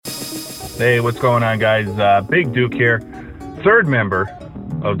Hey, what's going on, guys? Big Duke here, third member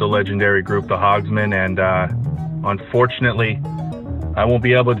of the legendary group, the Hogsmen, and unfortunately, I won't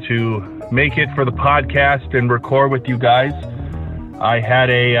be able to make it for the podcast and record with you guys. I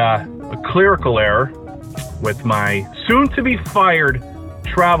had a clerical error with my soon-to-be-fired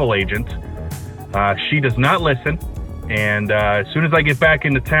travel agent. She does not listen, and as soon as I get back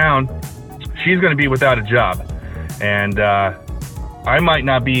into town, she's going to be without a job, and I might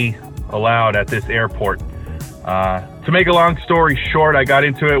not be allowed at this airport. To make a long story short, I got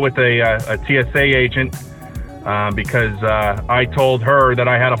into it with a TSA agent because I told her that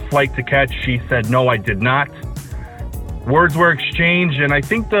I had a flight to catch. She said, no, I did not. Words were exchanged, and I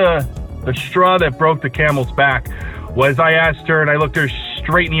think the straw that broke the camel's back was I asked her, and I looked her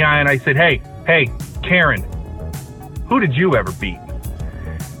straight in the eye, and I said, hey, Karen, who did you ever beat?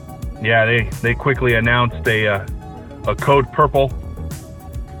 Yeah, they quickly announced a code purple,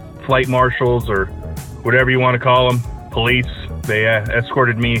 flight marshals, or whatever you want to call them, police. They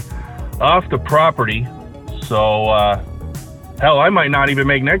escorted me off the property. So, hell, I might not even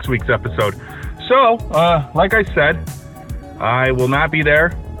make next week's episode. So, like I said, I will not be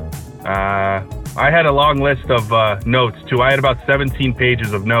there. I had a long list of notes, too. I had about 17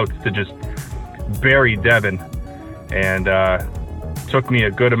 pages of notes to just bury Devin. And took me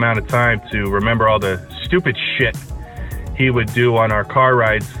a good amount of time to remember all the stupid shit he would do on our car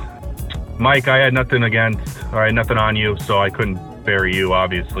rides. Mike, I had nothing on you, so I couldn't bury you,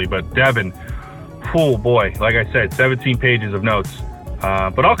 obviously. But Devin, oh boy, like I said, 17 pages of notes.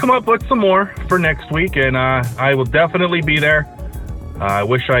 But I'll come up with some more for next week, and I will definitely be there. I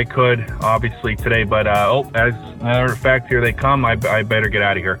wish I could, obviously, today. But, as a matter of fact, here they come. I better get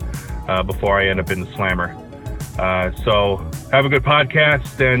out of here before I end up in the slammer. So have a good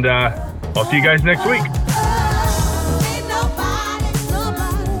podcast, and I'll see you guys next week.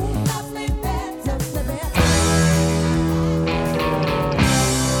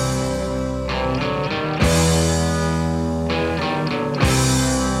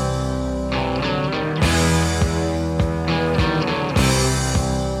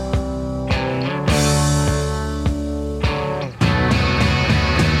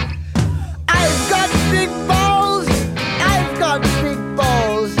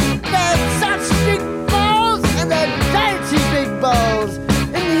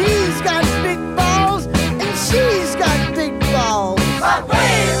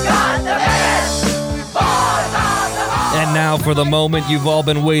 For the moment you've all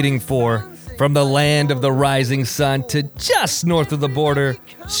been waiting for, from the land of the rising sun to just north of the border,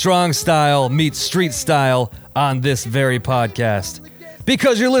 strong style meets street style on this very podcast.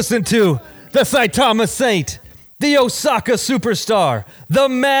 Because you're listening to the Saitama Saint, the Osaka Superstar, the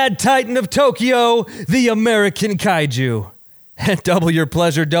Mad Titan of Tokyo, the American Kaiju. And double your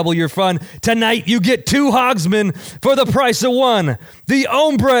pleasure, double your fun. Tonight you get 2 Hogsmen for the price of 1. The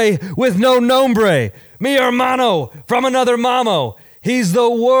hombre with no nombre. Mi hermano from another mamo. He's the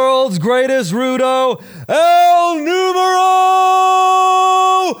world's greatest rudo, El Numero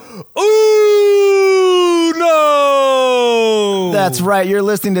Uno! That's right. You're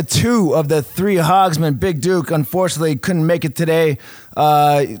listening to 2 of the 3 Hogsmen. Big Duke, unfortunately, couldn't make it today.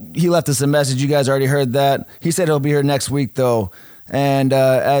 He left us a message. You guys already heard that. He said he'll be here next week, though. And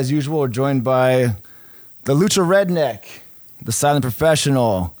as usual, we're joined by the Lucha Redneck, the Silent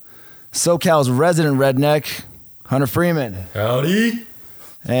Professional, SoCal's resident redneck, Hunter Freeman. Howdy.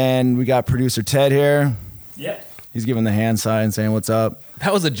 And we got producer Ted here. Yep. He's giving the hand sign saying what's up.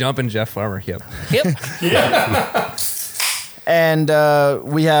 That was a jumping Jeff Farmer. Yep. Yeah. And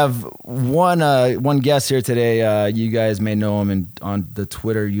we have one guest here today. You guys may know him on the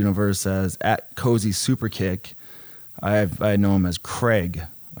Twitter universe as @Cozy Superkick. I know him as Craig.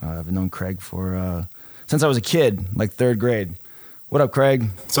 I've known Craig for since I was a kid, like 3rd grade. What up, Craig?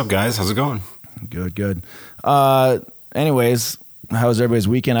 What's up, guys? How's it going? Good. Anyways, how was everybody's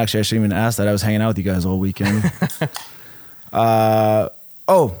weekend? Actually, I shouldn't even ask that. I was hanging out with you guys all weekend.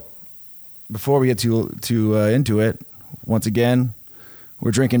 Before we get too into it, once again,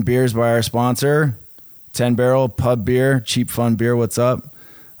 we're drinking beers by our sponsor, 10 Barrel Pub Beer, cheap, fun beer. What's up?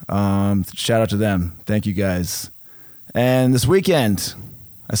 Shout out to them. Thank you, guys. And this weekend,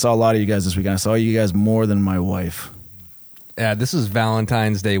 I saw a lot of you guys this weekend. I saw you guys more than my wife. Yeah, this is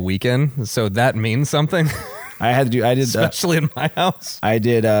Valentine's Day weekend, so that means something. I did, especially in my house. I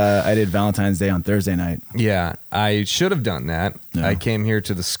did Valentine's Day on Thursday night. Yeah, I should have done that. No. I came here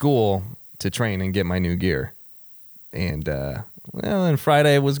to the school to train and get my new gear, and then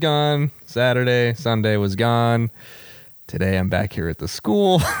Friday was gone. Saturday, Sunday was gone. Today I'm back here at the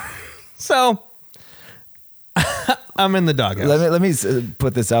school, so I'm in the doghouse. Let me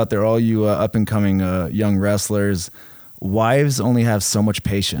put this out there, all you up and coming young wrestlers. Wives only have so much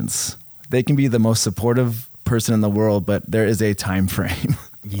patience. They can be the most supportive person in the world, but there is a time frame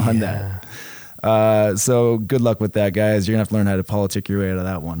on that. So good luck with that, guys. You're gonna have to learn how to politic your way out of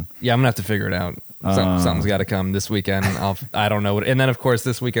that one. Yeah, I'm gonna have to figure it out. Something's got to come this weekend. I don't know what. And then of course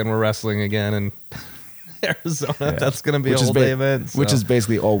this weekend we're wrestling again in Arizona. Yeah. That's gonna be a whole day event, so. Which is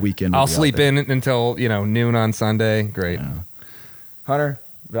basically all weekend. I'll sleep in until noon on Sunday. Great. Yeah. Hunter,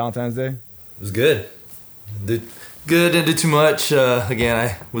 Valentine's Day. It was good. Good. Didn't do too much. Again,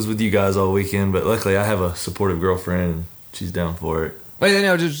 I was with you guys all weekend, but luckily I have a supportive girlfriend. And she's down for it. Wait,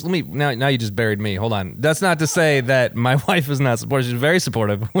 just let me. Now you just buried me. Hold on. That's not to say that my wife is not supportive. She's very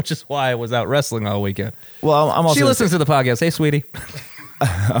supportive, which is why I was out wrestling all weekend. Well, I'm also. She listens to the podcast. Hey, sweetie.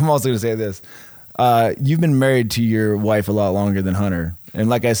 I'm also going to say this. You've been married to your wife a lot longer than Hunter, and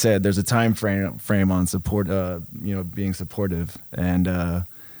like I said, there's a time frame on support. Being supportive, and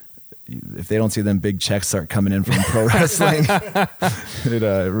if they don't see them big checks start coming in from pro wrestling,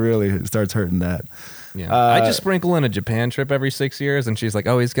 it really starts hurting that. Yeah, I just sprinkle in a Japan trip every 6 years, and she's like,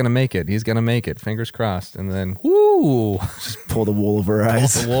 "Oh, he's gonna make it. He's gonna make it. Fingers crossed." And then, whoo, just pull the wool over her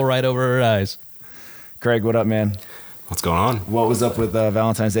eyes. Pull the wool right over her eyes. Craig, what up, man? What's going on? What was up with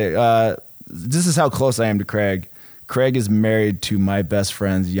Valentine's Day? This is how close I am to Craig. Craig is married to my best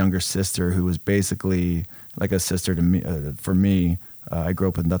friend's younger sister, who was basically like a sister to me. For me, I grew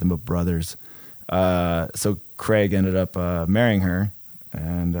up with nothing but brothers. So Craig ended up marrying her,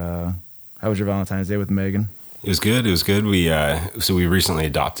 and. How was your Valentine's Day with Megan? It was good. We recently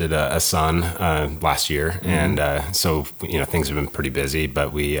adopted a son last year, and so things have been pretty busy.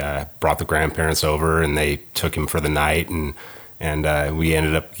 But we brought the grandparents over, and they took him for the night, and we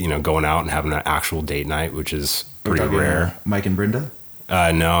ended up going out and having an actual date night, which is pretty rare. Mike and Brenda?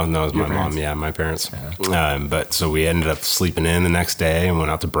 No, it was Your my parents? mom. Yeah, my parents. Yeah. But so we ended up sleeping in the next day and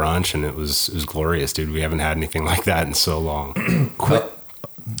went out to brunch, and it was glorious, dude. We haven't had anything like that in so long.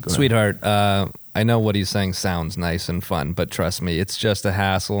 Sweetheart, I know what he's saying sounds nice and fun, but trust me, it's just a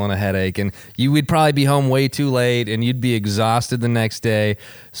hassle and a headache, and you would probably be home way too late, and you'd be exhausted the next day.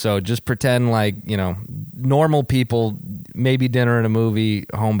 So just pretend like normal people, maybe dinner and a movie,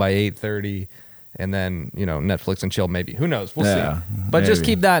 home by 8:30, and then Netflix and chill. Maybe, who knows? We'll see. But just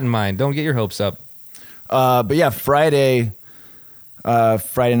keep that in mind. Don't get your hopes up. But yeah, Friday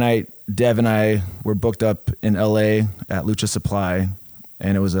night, Dev and I were booked up in LA at Lucha Supply.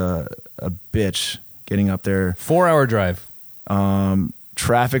 And it was a bitch getting up there. 4-hour drive.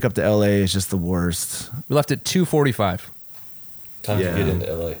 Traffic up to LA is just the worst. We left at 2:45. Time to get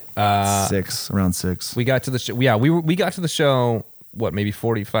into LA. Around 6. We got to the show. Yeah, we got to the show. What, maybe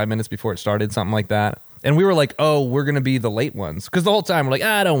 45 minutes before it started, something like that. And we were like, "Oh, we're gonna be the late ones," because the whole time we're like,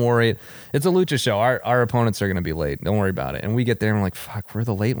 don't worry, it's a lucha show. Our opponents are gonna be late. Don't worry about it. And we get there and we're like, "Fuck, we're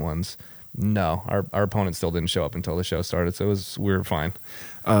the late ones." No, our opponent still didn't show up until the show started, so we were fine.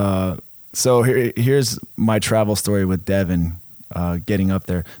 So here's my travel story with Devin getting up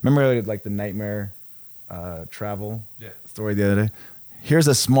there. Remember like the nightmare travel story the other day? Here's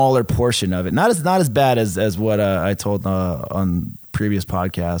a smaller portion of it. Not as bad as what I told on previous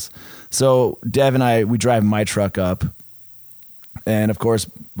podcasts. So Dev and I, we drive my truck up. And of course,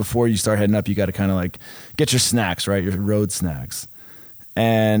 before you start heading up, you got to kind of like get your snacks, right? Your road snacks.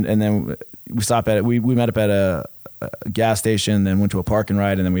 And then we stopped at it. We met up at a gas station, then went to a park and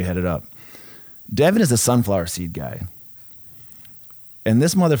ride, and then we headed up. Devin is a sunflower seed guy. And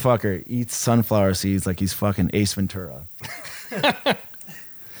this motherfucker eats sunflower seeds like he's fucking Ace Ventura.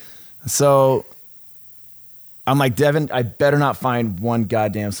 So I'm like, Devin, I better not find one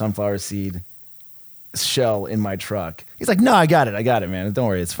goddamn sunflower seed shell in my truck. He's like, no, I got it, man. Don't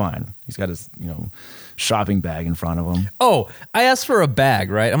worry, it's fine. He's got his, shopping bag in front of him. Oh, I asked for a bag,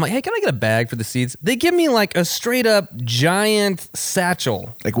 right? I'm like, hey, can I get a bag for the seeds? They give me like a straight up giant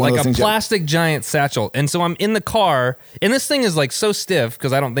satchel, like a plastic giant satchel. And so I'm in the car, and this thing is like so stiff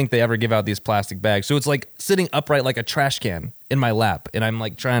because I don't think they ever give out these plastic bags. So it's like sitting upright like a trash can in my lap, and I'm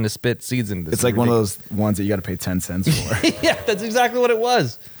like trying to spit seeds into this. It's like one of those ones that you got to pay 10 cents for. Yeah, that's exactly what it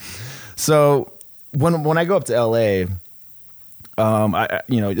was. So when I go up to LA,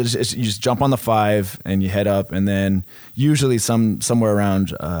 you just jump on the 5 and you head up, and then usually somewhere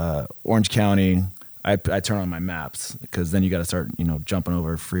around Orange County, I turn on my maps because then you got to start jumping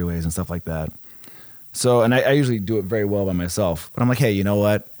over freeways and stuff like that. So and I usually do it very well by myself, but I'm like, hey, you know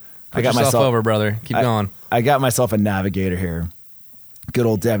what? I got myself over, brother. Keep going. I got myself a navigator here. Good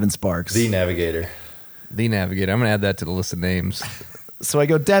old Devin Sparks. The Navigator. I'm gonna add that to the list of names. So I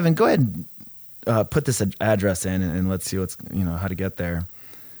go, Devin, go ahead and put this address in and let's see what's how to get there.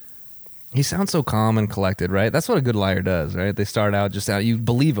 He sounds so calm and collected, right? That's what a good liar does, right? They start out just out. You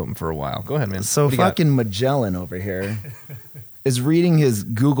believe them for a while. Go ahead, man. So What do you got? fucking Magellan over here is reading his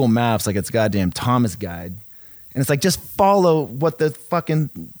Google Maps like it's goddamn Thomas Guide, and it's like just follow what the fucking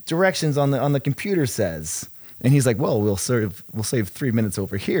directions on the computer says. And he's like, well, we'll save 3 minutes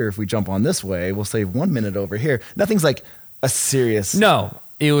over here if we jump on this way. We'll save 1 minute over here. Nothing's like a serious. No,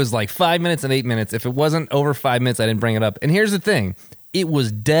 it was like 5 minutes and 8 minutes. If it wasn't over 5 minutes, I didn't bring it up. And here's the thing. It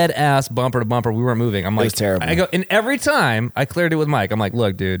was dead ass bumper to bumper. We weren't moving. I'm like, was terrible. I go, and every time I cleared it with Mike, I'm like,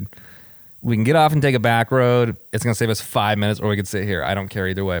 look, dude, we can get off and take a back road. It's going to save us 5 minutes, or we could sit here. I don't care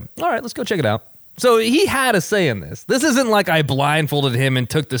either way. All right, let's go check it out. So he had a say in this. This isn't like I blindfolded him and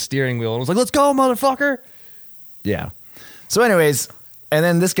took the steering wheel and was like, let's go, motherfucker. Yeah. So anyways, and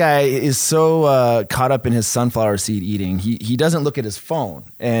then this guy is so caught up in his sunflower seed eating, he doesn't look at his phone.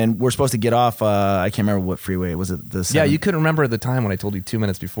 And we're supposed to get off, I can't remember what freeway. Was it the Yeah, 7? you couldn't remember at the time when I told you 2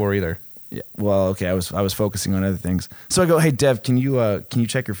 minutes before either. Yeah, well, okay, I was focusing on other things. So I go, hey Dev, can you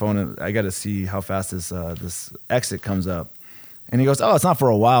check your phone? I got to see how fast this exit comes up. And he goes, oh, it's not for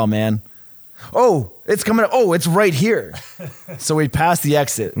a while, man. Oh, it's coming up. Oh, it's right here. So we passed the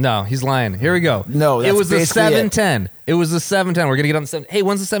exit. No, he's lying. Here we go. No, it that's was the basically 710. It was the 710. We're gonna get on the 7. Hey,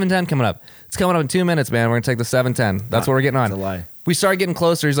 when's the 710 coming up? It's coming up in 2 minutes, man. We're gonna take the 710. That's what we're getting on. It's a lie. We start getting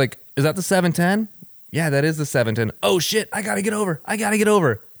closer. He's like, "Is that the 710?" Yeah, that is the 710. Oh shit! I gotta get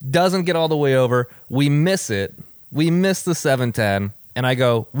over. Doesn't get all the way over. We miss it. We miss the 710, and I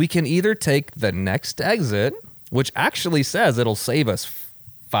go, we can either take the next exit, which actually says it'll save us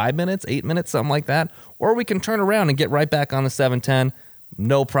 5 minutes, 8 minutes, something like that, or we can turn around and get right back on the 710.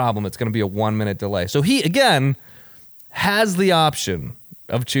 No problem. It's going to be a 1 minute delay. So he, again, has the option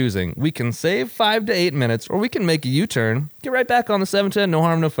of choosing. We can save 5 to 8 minutes, or we can make a U-turn, get right back on the 710, no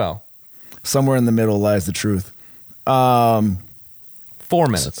harm, no foul. Somewhere in the middle lies the truth. 4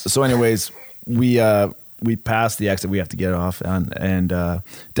 minutes. So anyways, we passed the exit we have to get off, and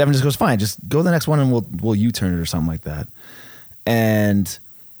Devin just goes, fine, just go to the next one and we'll U-turn it or something like that. And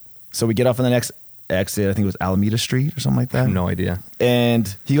so we get off on the next exit. I think it was Alameda Street or something like I that. have no idea.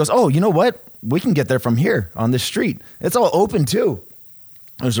 And he goes, oh, you know what? We can get there from here on this street. It's all open too.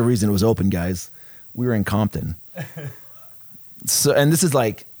 There's a reason it was open, guys. We were in Compton. So, and this is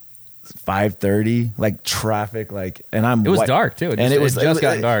like 5:30, like traffic, like, and I'm. It was white. dark too. And it just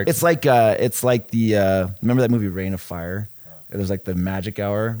got dark. It's like the remember that movie Reign of Fire? There's like the magic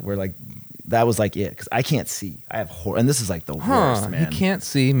hour where like that was like it because I can't see. I have and this is like the worst, man. He can't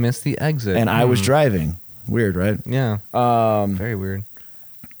see, miss the exit. And I was driving. Weird, right? Yeah. Very weird.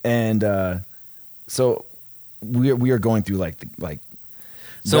 And so we are going through like.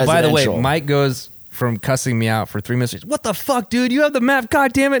 So by the way, residential. Mike goes from cussing me out for 3 minutes. What the fuck, dude? You have the map.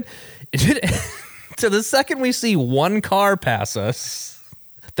 God damn it. To the second we see one car pass us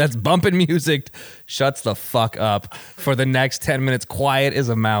that's bumping music, shuts the fuck up for the next 10 minutes. Quiet as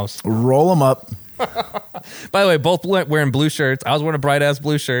a mouse. Roll them up. By the way, both wearing blue shirts. I was wearing a bright ass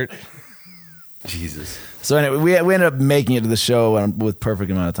blue shirt. Jesus. So anyway, we ended up making it to the show with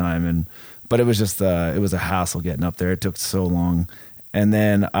perfect amount of time, but it was just it was a hassle getting up there. It took so long, and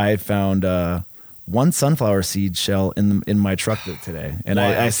then I found one sunflower seed shell in my truck today, and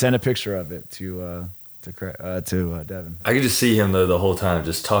I sent a picture of it to Devin. I could just see him though the whole time,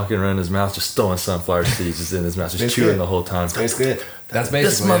 just talking around his mouth, just throwing sunflower seeds just in his mouth, just chewing the whole time. Basically it. That's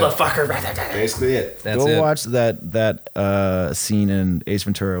This basically it. motherfucker. Basically it. That's Go it. watch that scene in Ace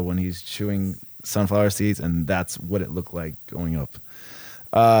Ventura when he's chewing sunflower seeds, and that's what it looked like going up.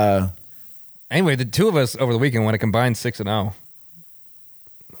 Anyway, the two of us over the weekend went a combined 6-0.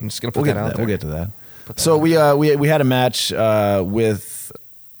 I'm just gonna put that out there. We'll get to that. So we had a match with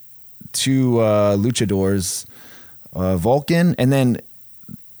two luchadors, Vulcan, and then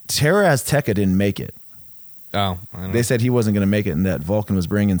Terra Azteca didn't make it. Oh, I don't know. They said he wasn't going to make it, and that Vulcan was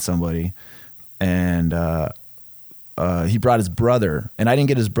bringing somebody, and he brought his brother, and I didn't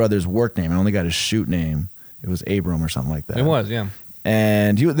get his brother's work name. I only got his shoot name. It was Abram or something like that. It was, yeah.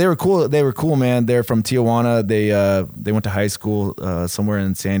 And they were cool. They were cool, man. They're from Tijuana. They went to high school somewhere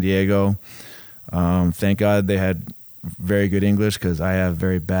in San Diego. Thank God they had very good English because I have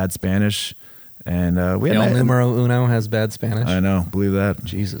very bad Spanish. And we had El numero uno has bad Spanish. I know, believe that.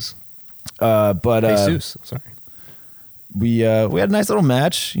 Jesus. But Jesus. Sorry. we had a nice little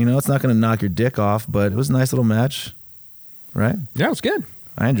match. You know, it's not going to knock your dick off, but it was a nice little match, right? Yeah, it was good.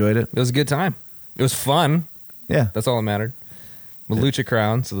 I enjoyed it. It was a good time. It was fun. Yeah. That's all that mattered. With Lucha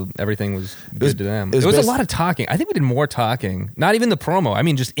Crown, so everything was good was- to them. it was It was a best- lot of talking. I think we did more talking. Not even the promo. I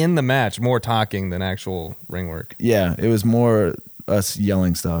mean, just in the match, more talking than actual ring work. Yeah, it was more us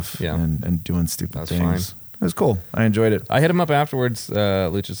yelling stuff Yeah. and doing stupid That's things. was cool. I enjoyed it. I hit them up afterwards,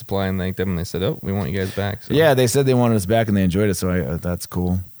 Lucha Supply, and thanked them, and they said, "Oh, we want you guys back." So. Yeah, they said they wanted us back and they enjoyed it, so that's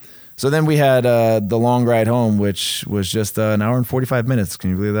cool. So then we had the long ride home, which was just an hour and 45 minutes.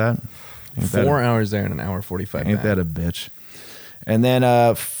 Can you believe that? 4 hours there and an hour 45. Ain't that a bitch? And then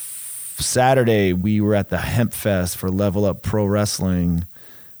Saturday we were at the Hemp Fest for Level Up Pro Wrestling,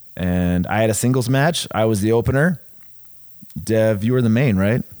 and I had a singles match. I was the opener. Dev, you were the main,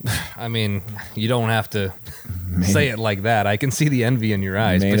 right? I mean, you don't have to say it like that. I can see the envy in your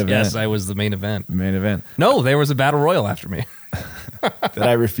eyes. Main But event. yes, I was the main event. Main event No, there was a battle royal after me. that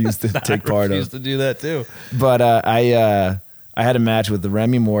I refused to take part I of. refused to do that too. But I had a match with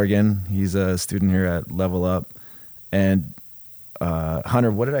Remy Morgan. He's a student here at Level Up. And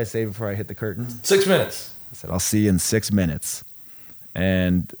Hunter, what did I say before I hit the curtain? 6 minutes. I said, I'll see you in 6 minutes.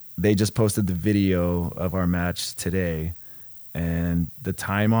 And they just posted the video of our match today. And the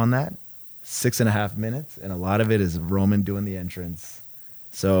time on that, 6.5 minutes. And a lot of it is Roman doing the entrance.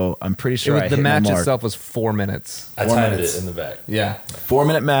 So I'm pretty sure I the hit match my mark. itself was 4 minutes. I 4 timed minutes. it in the back. Yeah.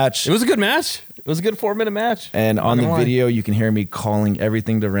 4-minute match. It was a good match. It was a good 4-minute match. And on Not the gonna lie. video, you can hear me calling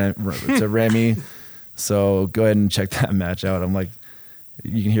everything to Remy. So go ahead and check that match out. I'm like,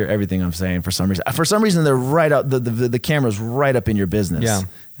 you can hear everything I'm saying for some reason. For some reason, they're right out. The camera's right up in your business. Yeah.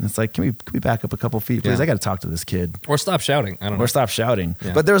 And it's like, can we back up a couple feet, please? Yeah. I got to talk to this kid. Or stop shouting. I don't know. Or stop shouting.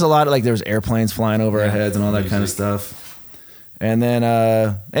 Yeah. But there was a lot of there was airplanes flying over our Yeah. heads and all that kind of stuff. And then,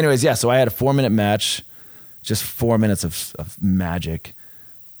 anyways, yeah. So I had a 4-minute match, just 4 minutes of magic.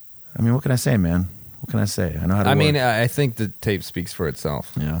 I mean, what can I say, man? What can I say? I know how to. I mean, work. I think the tape speaks for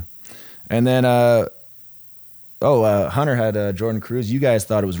itself. Yeah. And then, Hunter had Jordan Cruz. You guys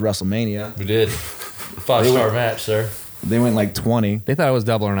thought it was WrestleMania. We did. 5-star match, sir. They went like 20. They thought it was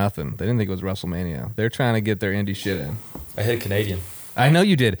Double or Nothing. They didn't think it was WrestleMania. They're trying to get their indie shit in. I hit a Canadian. I know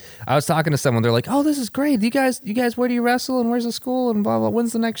you did. I was talking to someone. They're like, "Oh, this is great. You guys, where do you wrestle and where's the school and blah blah.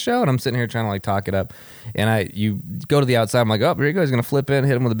 When's the next show?" And I'm sitting here trying to like talk it up. And you go to the outside. I'm like, "Oh, here you go. He's gonna flip in,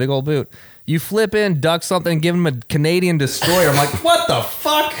 hit him with a big old boot." You flip in, duck something, give him a Canadian destroyer. I'm like, "What the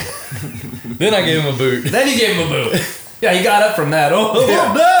fuck?" Then I gave him a boot. Then you gave him a boot. Yeah, he got up from that. Oh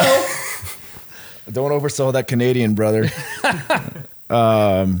no! Don't oversell that Canadian, brother.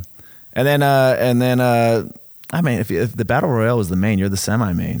 And then, I mean, if the Battle Royale was the main, you're the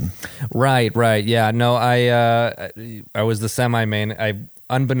semi-main. Right. Yeah. No, I was the semi-main.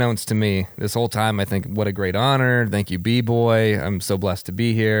 Unbeknownst to me, this whole time, I think, what a great honor. Thank you, B-Boy. I'm so blessed to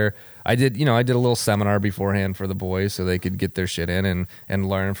be here. I did a little seminar beforehand for the boys so they could get their shit in and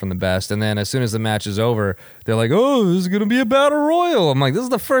learn from the best. And then as soon as the match is over, they're like, "Oh, this is going to be a battle royal." I'm like, this is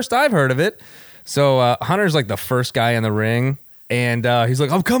the first I've heard of it. So Hunter's like the first guy in the ring. And he's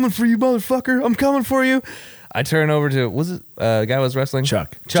like, "I'm coming for you, motherfucker. I'm coming for you." I turn over to, was it the guy who was wrestling?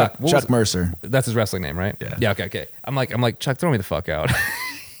 Chuck What was it? Mercer. That's his wrestling name, right? Yeah. Yeah. Okay. I'm like, "Chuck, throw me the fuck out."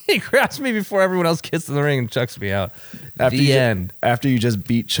 He grabs me before everyone else gets in the ring and chucks me out. After you just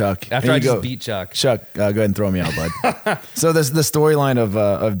beat Chuck. After And I you just go, beat Chuck. Chuck, go ahead and throw me out, bud. So the storyline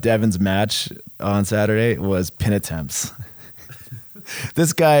of Devin's match on Saturday was pin attempts.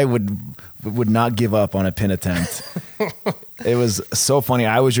 This guy would not give up on a pin attempt. It was so funny.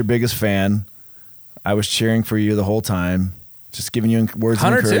 I was your biggest fan. I was cheering for you the whole time, just giving you words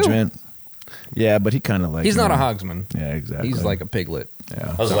Hunter of too. encouragement. Yeah, but he kind of like He's not a hogsman. Yeah, exactly. He's like a piglet.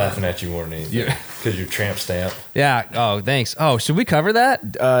 yeah. I was laughing at you more than anything. Yeah. Because your tramp stamp. Yeah. Oh, thanks. Oh, should we cover that?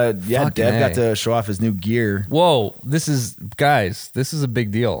 Yeah. Fucking Dev A. got to show off his new gear. Whoa. This is a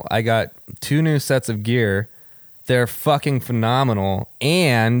big deal. I got 2 new sets of gear. They're fucking phenomenal.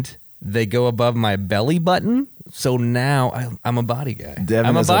 And they go above my belly button. So now I'm a body guy. Devin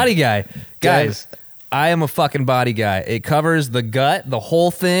I'm a is a- body guy. Guys, I am a fucking body guy. It covers the gut, the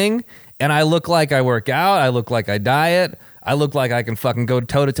whole thing. And I look like I work out. I look like I diet. I look like I can fucking go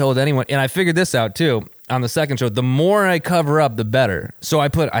toe-to-toe with anyone. And I figured this out, too, on the second show. The more I cover up, the better. So I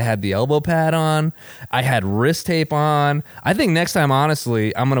had the elbow pad on. I had wrist tape on. I think next time,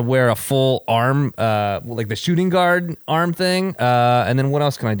 honestly, I'm going to wear a full arm, like the shooting guard arm thing. And then what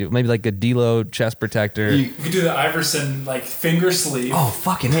else can I do? Maybe like a D-Lo chest protector. You could do the Iverson like finger sleeve. Oh,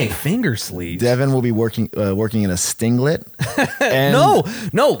 fucking A, finger sleeves. Devin will be working in a stinglet. And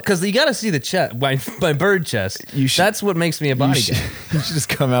No, because you got to see the chest, my bird chest. That's what makes me a body guy. You should just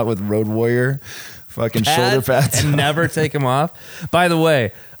come out with Road Warrior fucking shoulder pads and never take them off. By the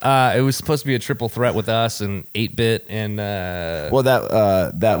way, it was supposed to be a triple threat with us and 8-Bit and Well,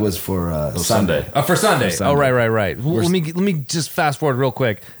 that was for Sunday. for Sunday. Sunday. Oh, right. Well, let me just fast forward real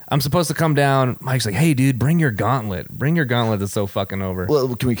quick. I'm supposed to come down. Mike's like, "Hey, dude, bring your gauntlet. Bring your gauntlet that's so fucking over."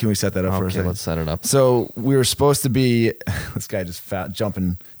 Well, can we set that up for a Okay, second? let's set it up. So we were supposed to be. This guy just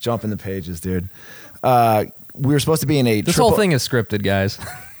jumping the pages, dude. We were supposed to be in a This whole thing is scripted, guys.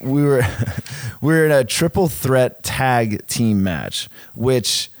 we were in a triple threat tag team match,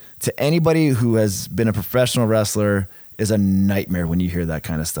 which to anybody who has been a professional wrestler is a nightmare when you hear that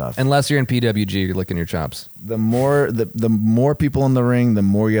kind of stuff. Unless you're in PWG, you're licking your chops. The more people in the ring, the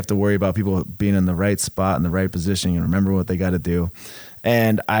more you have to worry about people being in the right spot, in the right position, and remember what they got to do.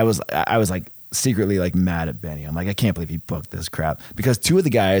 And I was like secretly like mad at Benny. I'm like, I can't believe he booked this crap, because two of the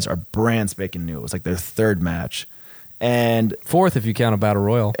guys are brand spanking new. It was like their third match. And fourth, if you count a battle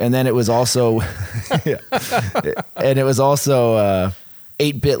royal. And then it was also, and it was also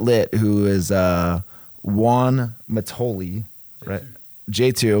 8-Bit Lit, who is Juan Matoli, right?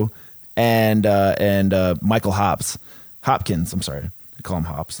 J2, and Michael Hopkins. I'm sorry, I call him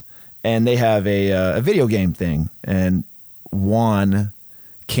Hops. And they have a video game thing, and Juan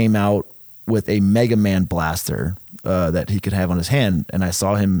came out with a Mega Man blaster that he could have on his hand, and I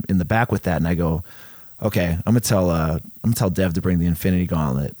saw him in the back with that, and I go, okay, I'm gonna tell Dev to bring the Infinity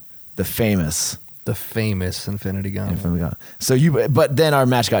Gauntlet, the famous Infinity Gauntlet. But then our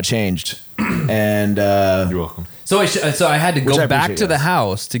match got changed, and You're welcome. So I had to Which I go back appreciate, to the yes.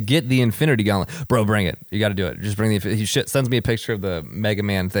 house to get the Infinity Gauntlet. Bro, bring it. You got to do it. Just bring the. He sends me a picture of the Mega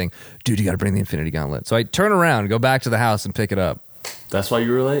Man thing. Dude, you got to bring the Infinity Gauntlet. So I turn around, go back to the house, and pick it up. That's why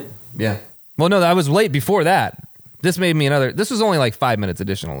you were late? Yeah. Well, no, I was late before that. This made me another. This was only like 5 minutes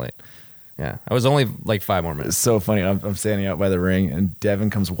additional late. Yeah, I was only like 5 more it's minutes. so funny. I'm standing out by the ring, and Devin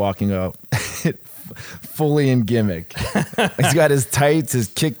comes walking up, fully in gimmick. He's got his tights, his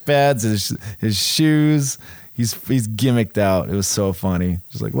kick pads, his shoes. He's gimmicked out. It was so funny.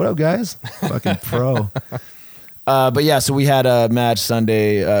 Just like, what up, guys? Fucking pro. But yeah, so we had a match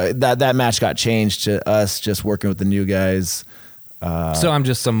Sunday. That match got changed to us just working with the new guys. So I'm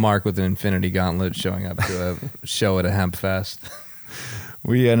just some mark with an Infinity Gauntlet showing up to a show at a hemp fest.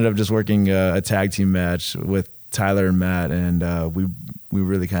 We ended up just working a tag team match with Tyler and Matt, and we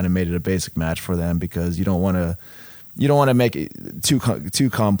really kind of made it a basic match for them, because you don't want to make it too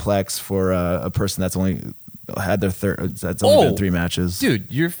complex for a person that's only had that's only been 3 matches. Dude,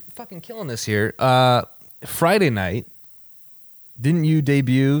 you're fucking killing this here. Friday night, didn't you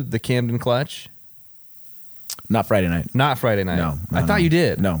debut the Camden Clutch? Not Friday night. Not Friday night. No, I thought you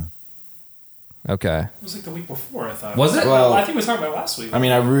did. No. Okay. It was like the week before, I thought. Was it? Well, I think we were talking about last week. I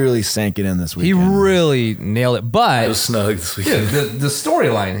mean, I really sank it in this He weekend. really nailed it. But It was snug this weekend. dude, the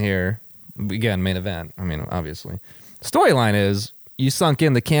storyline here, again, main event. I mean, obviously, storyline is you sunk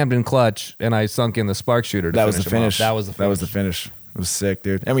in the Camden Clutch, and I sunk in the Spark Shooter. That was the finish. That was the finish. That was the finish. It was sick,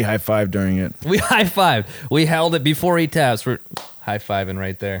 dude. And we high-fived during it. We high fived. We held it before he taps. We're high fiving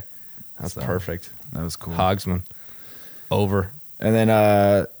right there. That's perfect. That was cool. Hogsman over. And then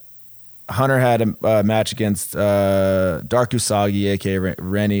Hunter had a match against Dark Usagi, aka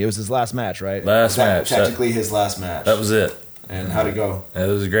Rennie. It was his last match, right? Last match. Technically his last match. That was it. And how'd it go? It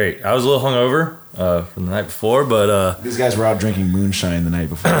was great. I was a little hungover from the night before, but These guys were out drinking moonshine the night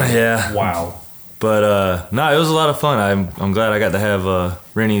before. yeah. wow. But no, it was a lot of fun. I'm glad I got to have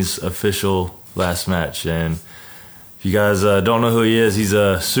Rennie's official last match. And if you guys don't know who he is, he's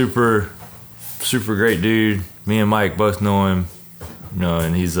a super great dude. Me and Mike both know him,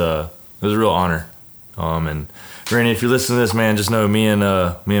 and he's it was a real honor. And Rennie, if you listen to this, man, just know me and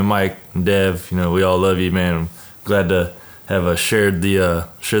Mike and Dev, we all love you, man. I'm glad to have shared the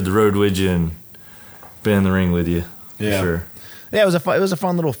road with you and been in the ring with you. Yeah. For sure. Yeah, it was a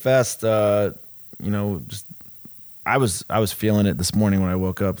fun little fest. Just I was feeling it this morning when I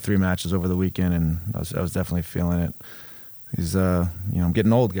woke up. 3 matches over the weekend, and I was definitely feeling it. He's I'm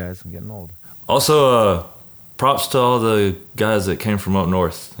getting old, guys. I'm getting old. Also, props to all the guys that came from up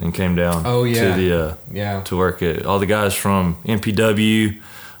north and came down. Oh, yeah. To the to work it. All the guys from MPW,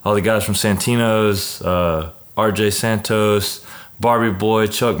 all the guys from Santino's, RJ Santos, Barbie Boy,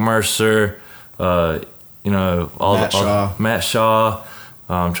 Chuck Mercer, Matt Shaw.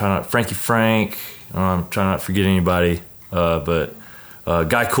 Frankie Frank. I'm trying not to forget anybody. But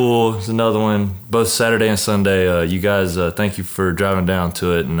Guy Cool is another one. Both Saturday and Sunday. You guys, thank you for driving down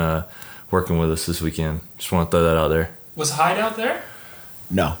to it and working with us this weekend. Just want to throw that out there. Was Hyde out there?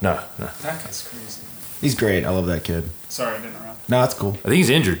 No, No. That guy's crazy. he's great. I love that kid. Sorry, I didn't interrupt. No, it's cool. I think he's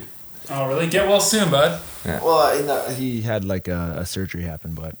injured. Oh, really? Get well soon, bud. Well, he had like a surgery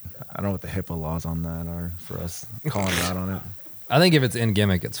happen, but I don't know what the HIPAA laws on that are for us calling him out on it. I think if it's in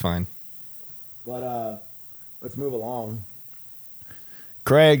gimmick, it's fine. But let's move along.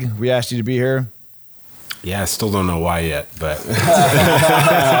 Craig, we asked you to be here. Yeah, I still don't know why yet, but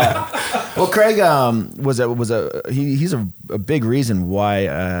Well, Craig he's a big reason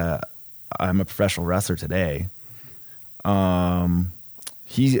why I'm a professional wrestler today.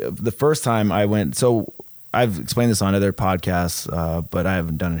 the first time I went, so I've explained this on other podcasts, but I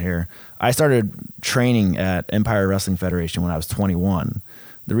haven't done it here. I started training at Empire Wrestling Federation when I was 21.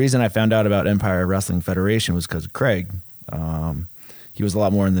 The reason I found out about Empire Wrestling Federation was because of Craig. He was a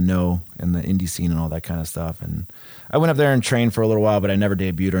lot more in the know in the indie scene and all that kind of stuff. And I went up there and trained for a little while, but I never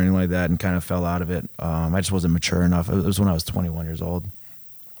debuted or anything like that and kind of fell out of it. I just wasn't mature enough. It was when I was 21 years old.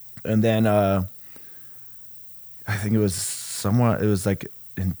 And then I think it was like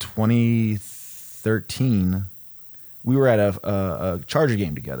in 2013, we were at a Charger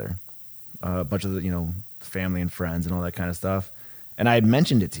game together, a bunch of the, family and friends and all that kind of stuff. And I had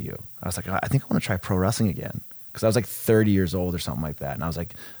mentioned it to you. I was like, I think I want to try pro wrestling again. Because I was like 30 years old or something like that. And I was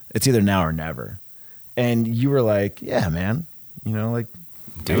like, it's either now or never. And you were like, yeah, man, do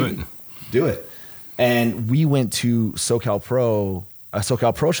it. And we went to a SoCal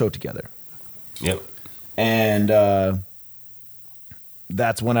Pro show together. Yep. And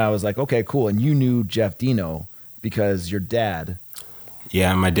that's when I was like, okay, cool. And you knew Jeff Dino because your dad.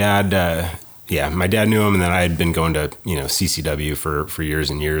 Yeah, my dad knew him, and then I had been going to CCW for years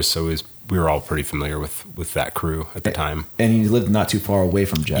and years, so we were all pretty familiar with that crew at the time. And he lived not too far away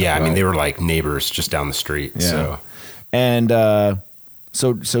from Jeff. Yeah, right? I mean they were like neighbors just down the street. Yeah. So, and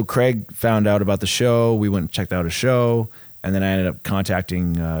so Craig found out about the show. We went and checked out a show, and then I ended up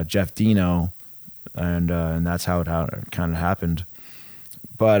contacting Jeff Dino, and that's how it kind of happened.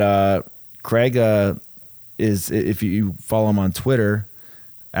 But Craig is, if you follow him on Twitter,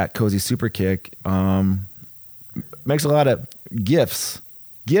 at Cozy Superkick, makes a lot of GIFs.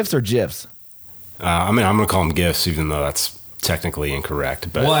 GIFs or GIFs? I'm going to call them GIFs, even though that's technically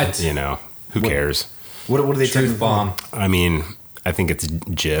incorrect. But What? Who cares? What do they Truth bomb. I mean, I think it's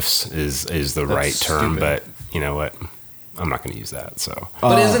GIFs is the right term, stupid. but you know what? I'm not going to use that. So,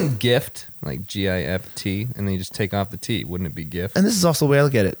 But isn't gift like GIFT, and then you just take off the T? Wouldn't it be gift? And this is also the way I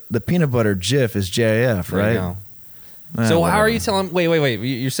look at it. The peanut butter GIF is JIF, right? now. So how are you telling? Wait!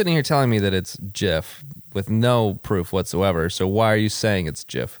 You're sitting here telling me that it's GIF with no proof whatsoever. So why are you saying it's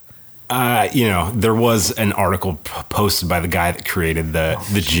GIF? there was an article posted by the guy that created the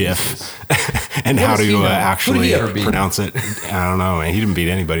GIF and What how does to he know? Who actually did he ever beat? pronounce it. I don't know, man. He didn't beat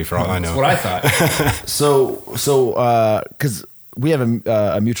anybody for all I know. That's what I thought. So, because we have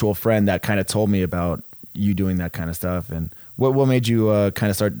a mutual friend that kind of told me about you doing that kind of stuff, and what made you kind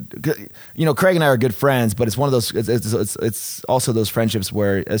of start? Craig and I are good friends, but it's one of those. It's also those friendships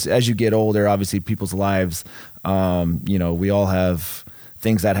where as you get older, obviously people's lives, we all have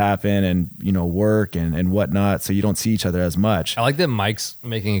things that happen and work and whatnot, so you don't see each other as much. I like that Mike's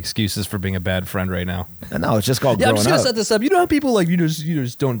making excuses for being a bad friend right now. No, it's just called Yeah, I'm growing just gonna up. set this up. You know how people like you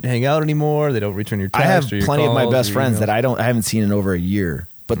just don't hang out anymore. They don't return your I text. have or your plenty of my calls best or friends emails. that I haven't seen in over a year,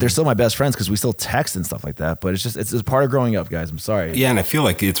 but they're still my best friends because we still text and stuff like that. But it's a part of growing up, guys. I'm sorry. Yeah, and I feel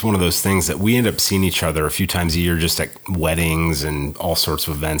like it's one of those things that we end up seeing each other a few times a year, just at weddings and all sorts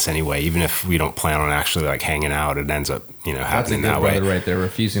of events. Anyway, even if we don't plan on actually like hanging out, it ends up That's a happening good that way. brother right there,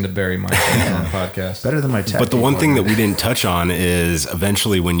 refusing to bury Mike on the podcast. Better than my text. But the one thing that we didn't touch on is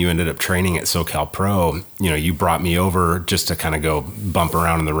eventually when you ended up training at SoCal Pro, you brought me over just to kind of go bump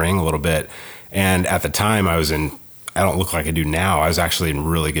around in the ring a little bit. And at the time I don't look like I do now. I was actually in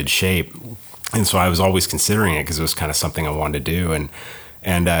really good shape. And so I was always considering it because it was kind of something I wanted to do. And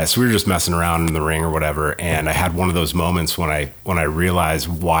so we were just messing around in the ring or whatever. And I had one of those moments when I realized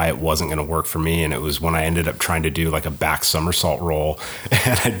why it wasn't going to work for me. And it was when I ended up trying to do like a back somersault roll.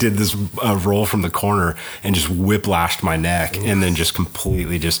 And I did this roll from the corner and just whiplashed my neck and then just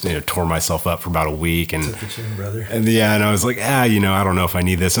completely tore myself up for about a week. And, and I was like, I don't know if I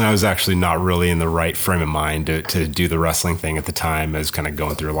need this. And I was actually not really in the right frame of mind to do the wrestling thing at the time. I was kind of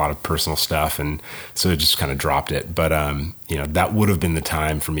going through a lot of personal stuff. And so I just kind of dropped it. But, that would have been the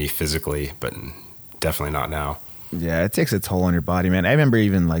time for me physically, but definitely not now. Yeah, it takes a toll on your body, man. I remember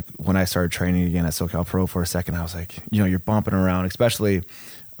even like when I started training again at SoCal Pro for a second, I was like, you're bumping around, especially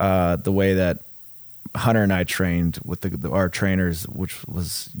the way that Hunter and I trained with our trainers, which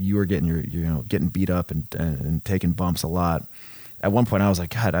was you were getting getting beat up and taking bumps a lot. At one point, I was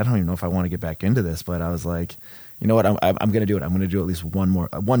like, God, I don't even know if I want to get back into this, but I was like, you know what, I'm going to do it. I'm going to do at least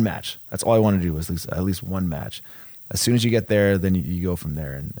one match. That's all I want to do is at least one match. As soon as you get there, then you go from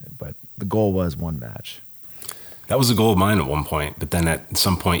there. But the goal was one match. That was a goal of mine at one point, but then at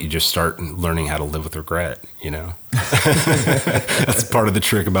some point you just start learning how to live with regret, That's part of the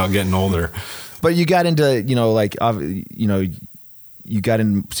trick about getting older. But you got into, you got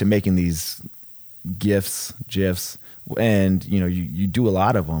into making these GIFs, and, you do a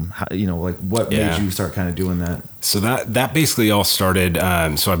lot of them. What made you start kind of doing that? So that basically all started.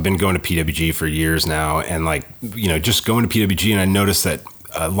 So I've been going to PWG for years now, and just going to PWG, and I noticed that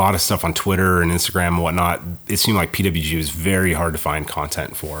a lot of stuff on Twitter and Instagram and whatnot, it seemed like PWG was very hard to find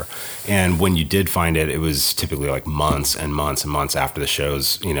content for. And when you did find it, it was typically like months and months and months after the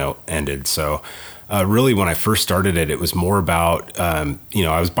shows, ended. So really, when I first started it, it was more about, I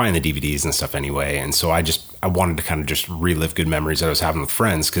was buying the DVDs and stuff anyway. And so I wanted to kind of just relive good memories that I was having with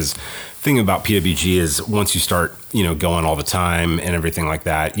friends. Because the thing about PWG is once you start, going all the time and everything like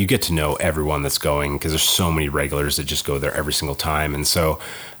that, you get to know everyone that's going, because there's so many regulars that just go there every single time. And so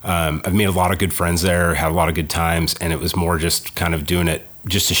I've made a lot of good friends there, had a lot of good times. And it was more just kind of doing it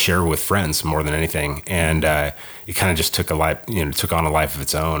just to share with friends more than anything. And it kind of just took on a life of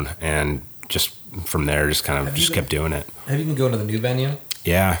its own. And just from there, just kind of kept doing it. Have you been going to the new venue?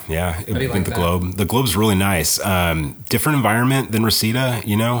 Yeah. How do you like the that? Globe. The Globe's really nice. Different environment than Reseda,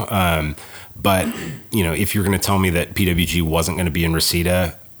 but if you're going to tell me that PWG wasn't going to be in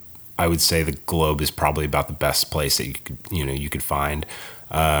Reseda, I would say the Globe is probably about the best place that you could find.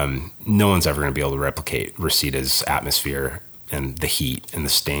 No one's ever going to be able to replicate Reseda's atmosphere and the heat and the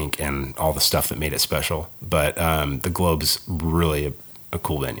stink and all the stuff that made it special. But the Globe's really a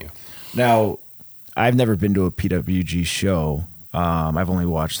cool venue. Now, I've never been to a PWG show. I've only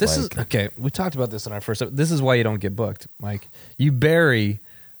watched This is okay. We talked about this in our first. This is why you don't get booked, Mike. You bury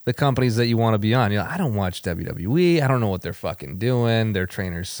the companies that you want to be on. I don't watch WWE. I don't know what they're fucking doing. Their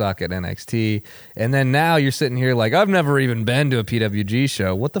trainers suck at NXT. And then now you're sitting here like, I've never even been to a PWG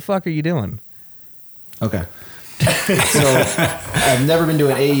show. What the fuck are you doing? Okay. So I've never been to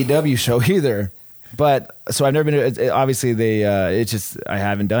an AEW show either. But so I've never been to, obviously I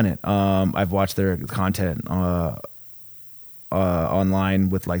haven't done it. I've watched their content online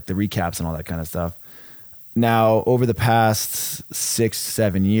with like the recaps and all that kind of stuff. Now, over the past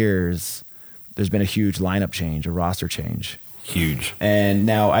 6-7 years, there's been a huge lineup change, a roster change. Huge. And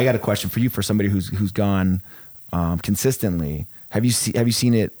now I got a question for you, for somebody who's gone consistently. Have you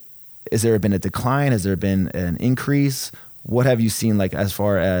seen it? Has there been a decline? Has there been an increase? What have you seen, like, as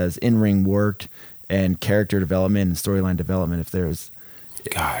far as in-ring work and character development and storyline development? If it's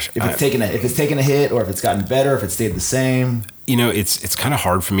taken a hit, or if it's gotten better, if it stayed the same. It's kind of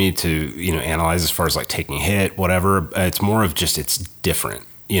hard for me to analyze as far as like taking a hit, whatever. It's more of just it's different.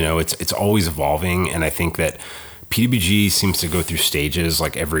 It's always evolving, and I think that PWG seems to go through stages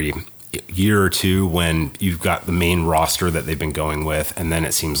like every year or two when you've got the main roster that they've been going with, and then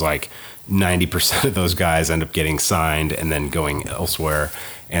it seems like 90% of those guys end up getting signed and then going elsewhere.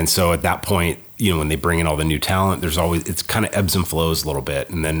 And so at that point, when they bring in all the new talent, it's kind of ebbs and flows a little bit.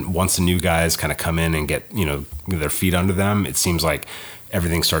 And then once the new guys kind of come in and get, their feet under them, it seems like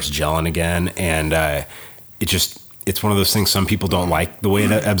everything starts gelling again. And it's one of those things. Some people don't like the way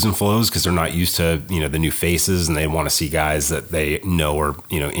it ebbs and flows because they're not used to, the new faces, and they want to see guys that they know are,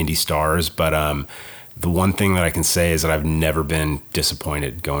 indie stars. But the one thing that I can say is that I've never been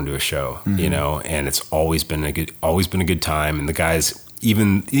disappointed going to a show, and it's always been a good time. And the guys,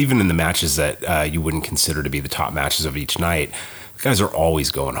 even in the matches that you wouldn't consider to be the top matches of each night, the guys are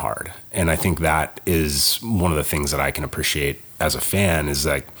always going hard. And I think that is one of the things that I can appreciate as a fan, is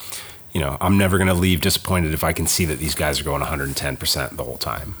like, I'm never going to leave disappointed if I can see that these guys are going 110% the whole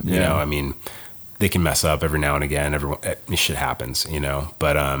time. I mean, they can mess up every now and again. Shit happens,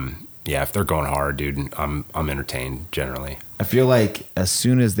 but if they're going hard, dude, I'm entertained generally. I feel like as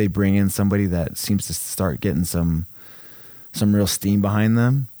soon as they bring in somebody that seems to start getting some real steam behind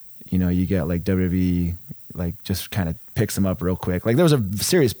them, you get like WWE, like, just kind of picks them up real quick. Like, there was a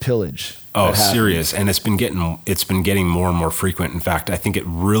serious pillage. Oh, serious. And it's been getting more and more frequent. In fact, I think it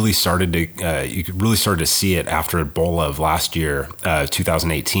really started to, you really started to see it after Ebola of last year,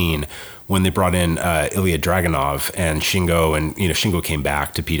 2018, when they brought in Ilya Dragunov and Shingo, and, Shingo came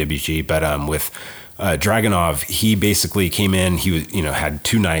back to PWG, but with Dragunov, he basically came in, he was, had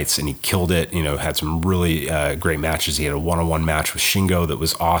 2 nights and he killed it, had some really great matches. He had a one-on-one match with Shingo that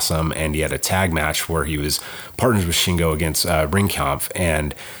was awesome, and he had a tag match where he was partners with Shingo against Ringkampf,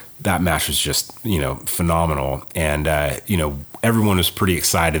 and that match was just, phenomenal. And, everyone was pretty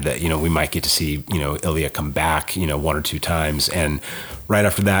excited that, we might get to see, Ilya come back, 1 or 2 times. And right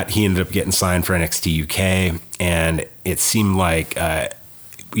after that, he ended up getting signed for NXT UK, and it seemed like, I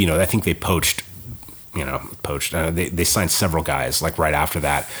think they poached. They signed several guys like right after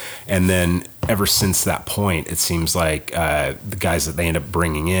that. And then ever since that point, it seems like the guys that they end up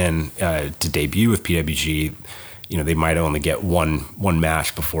bringing in to debut with PWG, they might only get one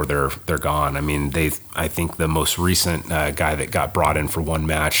match before they're gone. I mean, I think the most recent guy that got brought in for 1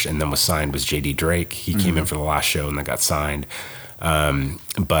 match and then was signed was JD Drake. He came in for the last show and then got signed.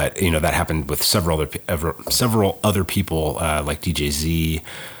 But that happened with several other people like DJ Z.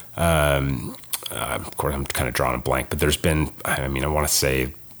 of course, I'm kind of drawing a blank, but there's been, I mean, I want to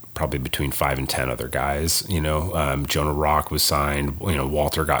say probably between 5 and 10 other guys, you know. Jonah Rock was signed, you know,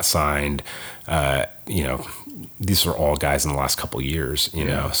 Walter got signed, you know, these are all guys in the last couple of years, you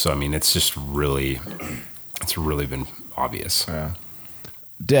know. So, I mean, it's just really, it's really been obvious. Yeah.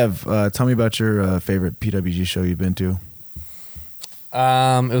 Dev, tell me about your favorite PWG show you've been to.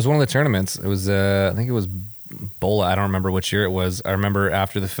 It was one of the tournaments. It was, I think it was Bola. I don't remember which year it was. I remember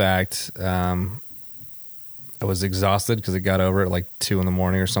after the fact, I was exhausted because it got over at like 2 a.m.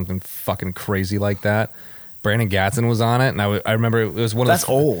 or something fucking crazy like that. Brandon Gatson was on it, and I remember it was one of That's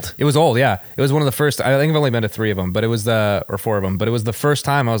old. It was old, yeah. It was one of the first. I think I've only been to 3 of them, but it was or 4 of them. But it was the first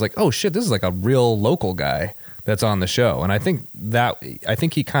time I was like, oh shit, this is like a real local guy that's on the show, and I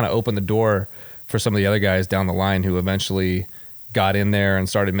think he kind of opened the door for some of the other guys down the line who eventually got in there and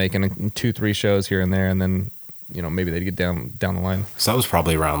started making 2-3 shows here and there, and then, you know, maybe they'd get down the line. So that was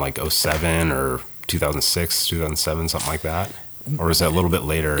probably around like 07 or 2006, 2007, something like that. Or was that a little bit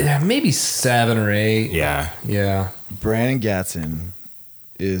later? Yeah, maybe 7 or 8. Yeah. Brandon Gatson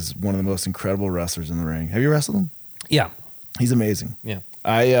is one of the most incredible wrestlers in the ring. Have you wrestled him? Yeah. He's amazing. Yeah.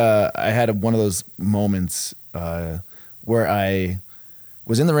 I had one of those moments where I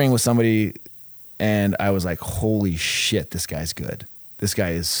was in the ring with somebody and I was like, holy shit, this guy's good. This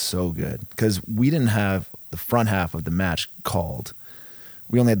guy is so good. Because we didn't have the front half of the match called.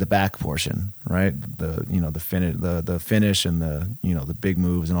 We only had the back portion, right? The finish and the big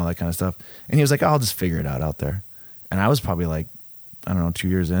moves and all that kind of stuff. And he was like, I'll just figure it out there. And I was probably like, I don't know, 2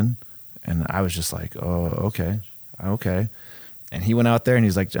 years in. And I was just like, oh, okay. And he went out there and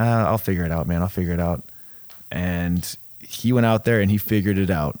he's like, I'll figure it out, man. I'll figure it out. And he went out there and he figured it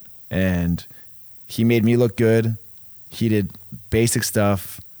out. And he made me look good. He did basic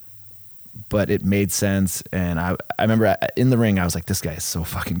stuff, but it made sense. And I remember in the ring, I was like, this guy is so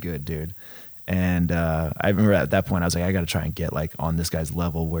fucking good, dude. And I remember at that point, I was like, I got to try and get like on this guy's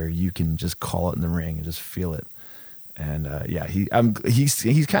level where you can just call it in the ring and just feel it. And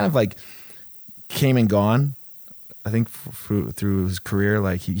he's kind of like came and gone. I think through his career,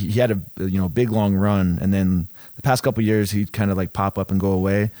 like he had a big long run, and then the past couple of years he'd kind of like pop up and go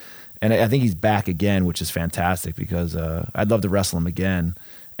away. And I think he's back again, which is fantastic because I'd love to wrestle him again.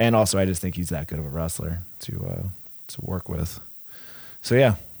 And also, I just think he's that good of a wrestler to work with. So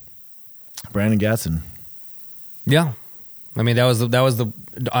yeah, Brandon Gatson. Yeah, I mean that was the.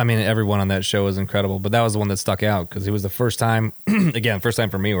 I mean, everyone on that show was incredible, but that was the one that stuck out because it was the first time. Again, first time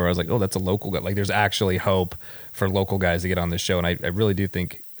for me where I was like, oh, that's a local guy. Like, there's actually hope for local guys to get on this show, and I really do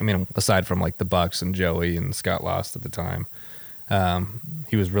think. I mean, aside from like the Bucks and Joey and Scott Lost at the time,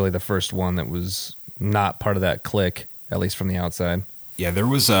 he was really the first one that was not part of that clique, at least from the outside. Yeah, there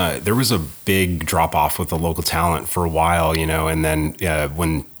was a big drop off with the local talent for a while, you know, and then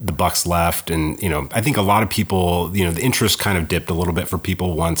when the Bucks left, and I think a lot of people, the interest kind of dipped a little bit for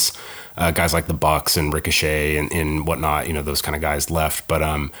people once guys like the Bucks and Ricochet and whatnot, those kind of guys left.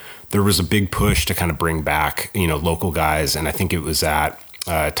 But there was a big push to kind of bring back local guys, and I think it was at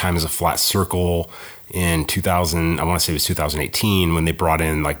Time is a Flat Circle in 2000, I want to say it was 2018, when they brought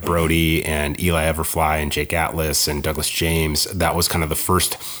in like Brody and Eli Everfly and Jake Atlas and Douglas James. That was kind of the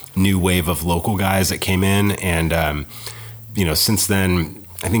first new wave of local guys that came in. And, since then,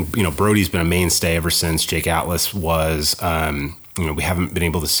 I think, Brody's been a mainstay ever since. Jake Atlas was, we haven't been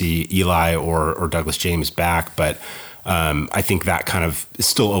able to see Eli or Douglas James back, but I think that kind of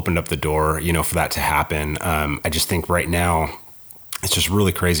still opened up the door, for that to happen. I just think right now, it's just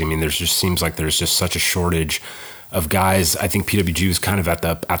really crazy. I mean, seems like there's just such a shortage of guys. I think PWG was kind of at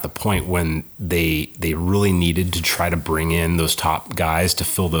the point when they really needed to try to bring in those top guys to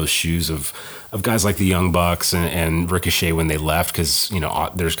fill those shoes of guys like the Young Bucks and Ricochet when they left, because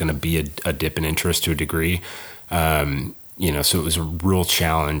there's going to be a dip in interest to a degree. So it was a real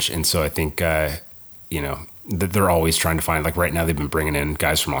challenge, and so I think that they're always trying to find, like right now they've been bringing in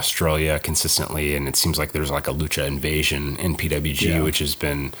guys from Australia consistently, and it seems like there's like a lucha invasion in PWG, which has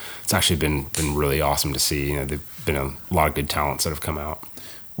been really awesome to see. There've been a lot of good talents that have come out.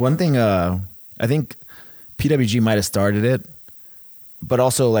 One thing I think PWG might have started it, but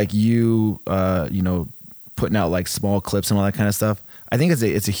also like putting out like small clips and all that kind of stuff. I think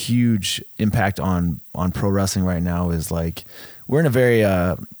it's a huge impact on pro wrestling right now. Is like we're in a very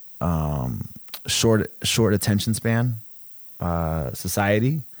short attention span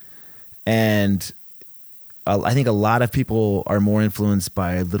society, and I think a lot of people are more influenced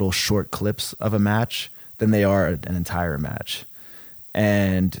by little short clips of a match than they are an entire match.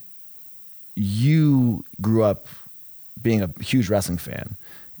 And you grew up being a huge wrestling fan.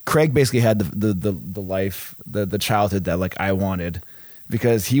 Craig basically had the life, the childhood that like I wanted,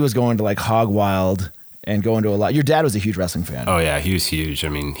 because he was going to like Hog Wild and going to a lot. Your dad was a huge wrestling fan. Oh yeah, he was huge. I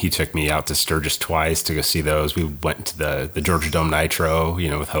mean, he took me out to Sturgis twice to go see those. We went to the Georgia Dome Nitro,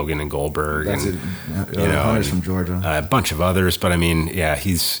 with Hogan and Goldberg, That's and Hunter's from Georgia. a bunch of others. But I mean, yeah,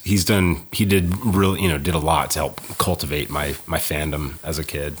 he did really, did a lot to help cultivate my fandom as a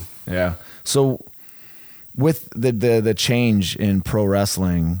kid. Yeah. So with the change in pro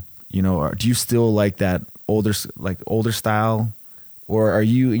wrestling, do you still like that older style? Or are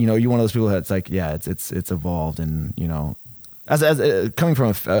you one of those people that's like, yeah, it's evolved, and as coming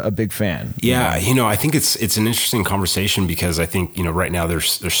from a big fan. Yeah, I think it's an interesting conversation, because I think right now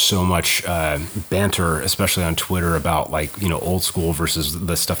there's so much banter, especially on Twitter, about like old school versus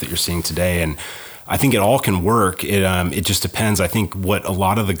the stuff that you're seeing today, and I think it all can work. It just depends. I think what a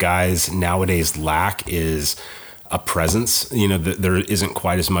lot of the guys nowadays lack is a presence. There isn't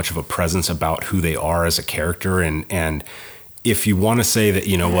quite as much of a presence about who they are as a character, and if you want to say that,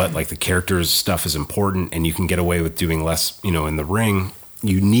 like the characters stuff is important and you can get away with doing less, in the ring,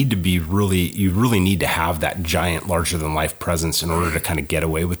 you really need to have that giant, larger than life presence in order to kind of get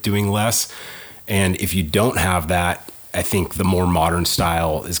away with doing less. And if you don't have that, I think the more modern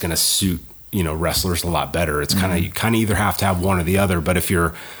style is going to suit, wrestlers a lot better. It's you kind of either have to have one or the other. But if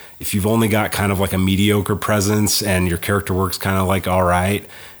you've only got kind of like a mediocre presence and your character work's kind of like, all right,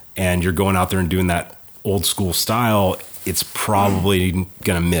 and you're going out there and doing that old school style, it's probably going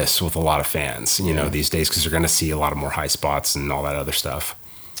to miss with a lot of fans, these days, because you're going to see a lot of more high spots and all that other stuff.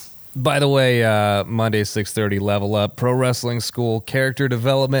 By the way, Monday 6:30 Level Up Pro Wrestling School character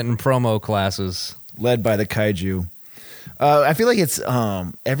development and promo classes led by the Kaiju. I feel like it's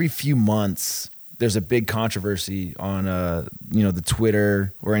every few months there's a big controversy on the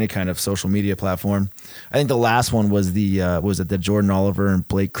Twitter or any kind of social media platform. I think the last one was the Jordan Oliver and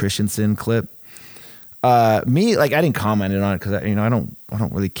Blake Christensen clip. I didn't comment on it because I don't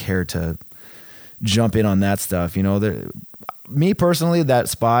really care to jump in on that stuff. Me personally, that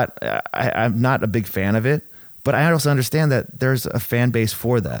spot, I'm not a big fan of it, but I also understand that there's a fan base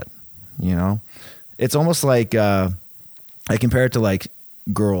for that. It's almost like I compare it to like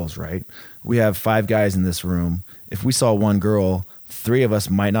girls, right? We have 5 guys in this room. If we saw one girl, 3 of us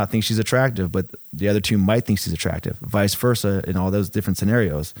might not think she's attractive, but the other 2 might think she's attractive. Vice versa in all those different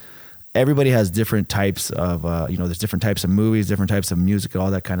scenarios. Everybody has different types of, there's different types of movies, different types of music,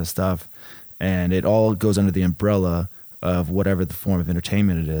 all that kind of stuff. And it all goes under the umbrella of whatever the form of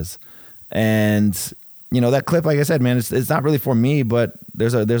entertainment it is. And, that clip, like I said, man, it's not really for me, but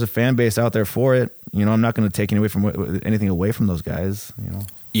there's a fan base out there for it. I'm not going to take anything away from those guys,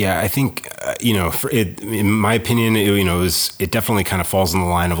 Yeah, I think, in my opinion, it definitely kind of falls in the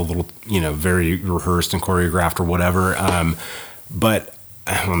line of a little, very rehearsed and choreographed or whatever. I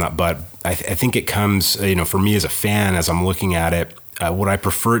think it comes, for me as a fan, as I'm looking at it, would I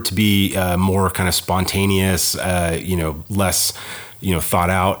prefer it to be more kind of spontaneous, less, thought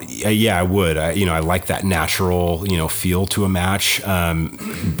out? Yeah, I would. I like that natural, feel to a match.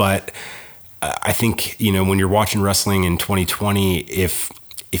 But I think, when you're watching wrestling in 2020, if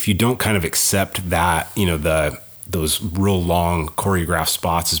you don't kind of accept that, those real long choreographed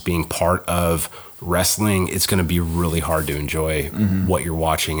spots as being part of wrestling, it's going to be really hard to enjoy what you're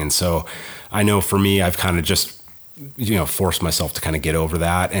watching. And so I know for me, I've kind of just, forced myself to kind of get over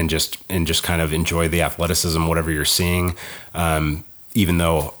that and just kind of enjoy the athleticism, whatever you're seeing. Even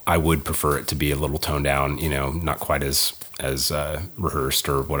though I would prefer it to be a little toned down, not quite as rehearsed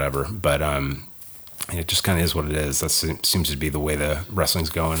or whatever, but, it just kind of is what it is. That seems to be the way the wrestling's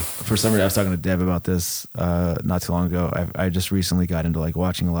going. For some reason, I was talking to Deb about this not too long ago. I just recently got into like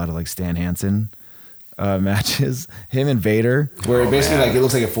watching a lot of like Stan Hansen matches, him and Vader, where basically it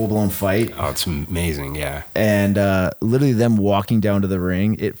looks like a full blown fight. Oh, it's amazing, yeah. And literally them walking down to the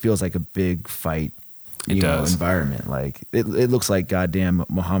ring, it feels like a big fight. Environment. Like it looks like goddamn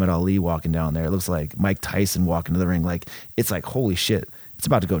Muhammad Ali walking down there. It looks like Mike Tyson walking to the ring. Like it's like holy shit, it's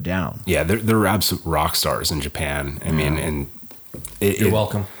about to go down. Yeah, they're absolute rock stars in Japan. I mean, and you're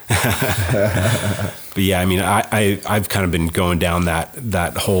welcome. But yeah, I mean, I've kind of been going down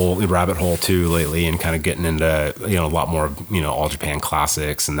that whole rabbit hole too lately, and kind of getting into a lot more All Japan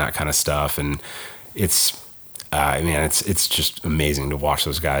classics and that kind of stuff. And it's it's just amazing to watch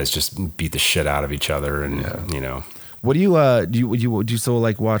those guys just beat the shit out of each other. And What do you still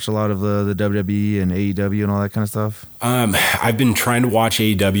like watch a lot of the WWE and AEW and all that kind of stuff? I've been trying to watch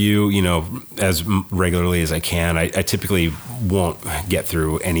AEW, as regularly as I can. I typically won't get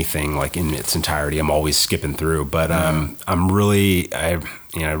through anything like in its entirety. I'm always skipping through, but I really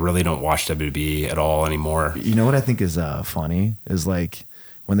don't watch WWE at all anymore. You know what I think is funny is like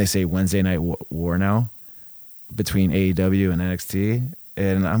when they say Wednesday Night War now between AEW and NXT.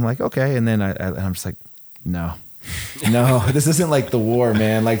 And I'm like, okay. And then I'm just like, no, this isn't like the war,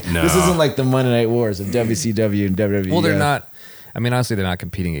 man. Like this isn't like the Monday Night Wars of WCW and WWE. Well, they're not. I mean, honestly, they're not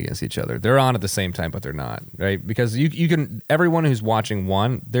competing against each other. They're on at the same time, but they're not, right? Because you can, everyone who's watching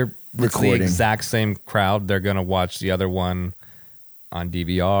one, they're recording. It's the exact same crowd. They're going to watch the other one on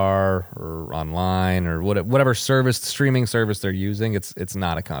DVR or online or whatever streaming service they're using. It's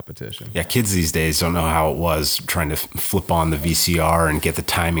not a competition. Yeah, kids these days don't know how it was trying to flip on the VCR and get the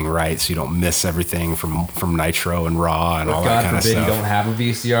timing right so you don't miss everything from Nitro and Raw and all that kind of stuff. God forbid you don't have a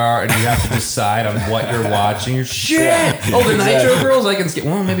VCR and you have to decide on what you're watching. Shit! Oh, the Nitro girls? I can skip.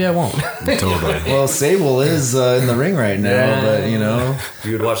 Well, maybe I won't. Totally. Well, Sable is in the ring right now, but you know.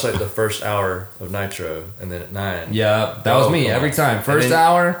 You would watch like the first hour of Nitro and then at 9. Yeah, that was me every time. First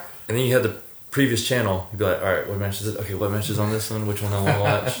hour. And then you had the previous channel. You'd be like, all right, what match is it? Okay, what match is on this one? Which one I want to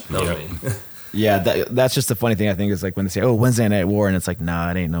watch? That was me. Yeah, that's just the funny thing I think is like when they say, oh, Wednesday Night War, and it's like, nah,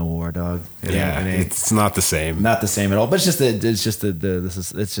 it ain't no war, dog. It's not the same. Not the same at all. But it's just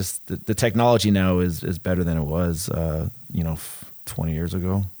the technology now is better than it was 20 years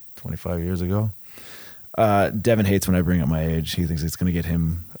ago, 25 years ago. Devin hates when I bring up my age. He thinks it's gonna get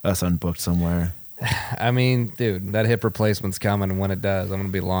us unbooked somewhere. I mean, dude, that hip replacement's coming, and when it does, I'm going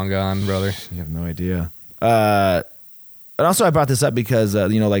to be long gone, brother. You have no idea. And also, I brought this up because,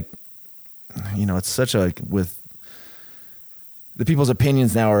 it's such a, with the people's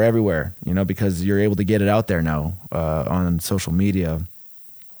opinions now are everywhere, because you're able to get it out there now on social media.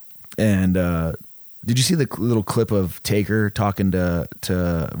 And did you see the little clip of Taker talking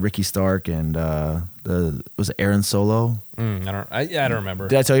to Ricky Stark and was it Aaron Solo? I don't remember.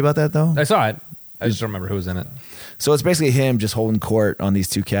 Did I tell you about that, though? I saw it. I just don't remember who was in it. So it's basically him just holding court on these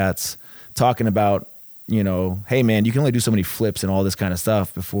two cats, talking about, hey man, you can only do so many flips and all this kind of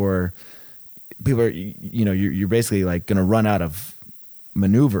stuff before people are, you're basically like going to run out of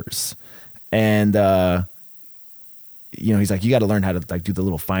maneuvers. And, he's like, you got to learn how to like do the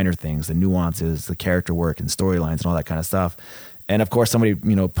little finer things, the nuances, the character work and storylines and all that kind of stuff. And of course somebody,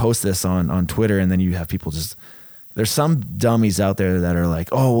 posts this on Twitter, and then you have people just, there's some dummies out there that are like,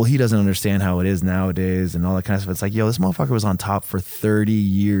 oh, well, he doesn't understand how it is nowadays and all that kind of stuff. It's like, yo, this motherfucker was on top for 30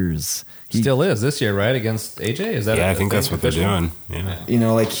 years. He still is this year, right? Against AJ? Is that? Yeah, I think that's what they're doing.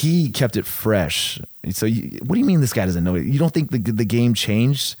 Yeah. Like he kept it fresh. So what do you mean this guy doesn't know it? You don't think the game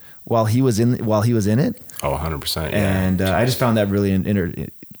changed while he was in it? Oh, 100%. Yeah. And I just found that really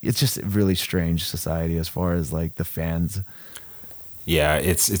it's just a really strange society as far as like the fans. Yeah,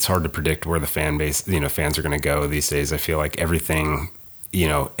 it's hard to predict where the fan base, fans are going to go these days. I feel like everything,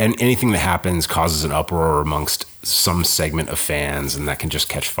 and anything that happens causes an uproar amongst some segment of fans, and that can just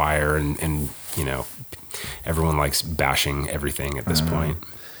catch fire. And everyone likes bashing everything at this point.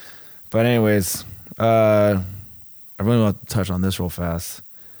 But anyways, I really want to touch on this real fast.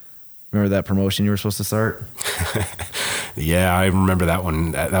 Remember that promotion you were supposed to start? Yeah, I remember that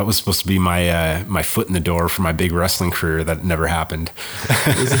one. That was supposed to be my my foot in the door for my big wrestling career. That never happened.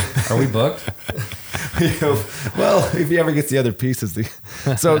 Are we booked? Well, if he ever gets the other pieces.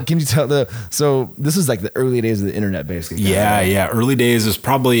 So can you tell so this is like the early days of the internet, basically. Yeah. Early days is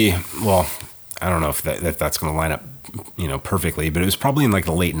probably, well, I don't know if that's going to line up, perfectly, but it was probably in like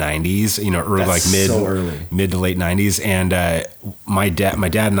the late 90s, early, like mid to late 90s. And my dad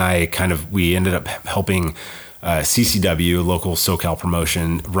and I we ended up helping CCW, local SoCal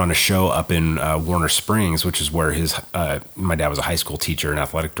promotion, run a show up in Warner Springs, which is where my dad was a high school teacher and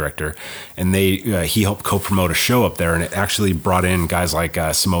athletic director, and he helped co-promote a show up there, and it actually brought in guys like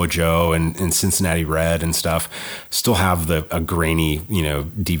Samoa Joe and Cincinnati Red and stuff. Still have a grainy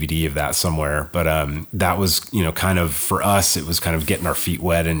DVD of that somewhere, but that was kind of, for us, it was kind of getting our feet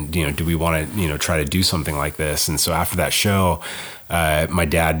wet, and do we want to try to do something like this? And so after that show, my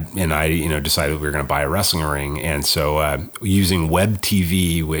dad and I, decided we were going to buy a wrestling ring. And so using web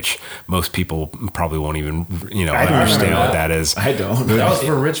TV, which most people probably won't even, understand what that is. I don't. That was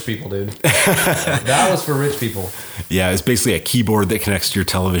for rich people, dude. That was for rich people. Yeah, it's basically a keyboard that connects to your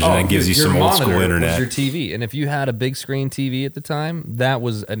television and gives you some old school internet. Was your TV. And if you had a big screen TV at the time, that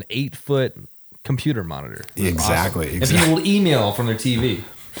was an 8-foot computer monitor. Exactly. Awesome. And people would email from their TV.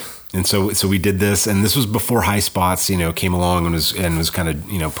 And so we did this, and this was before High Spots, came along and was kind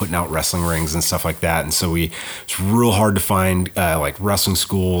of, putting out wrestling rings and stuff like that. And so it's real hard to find like wrestling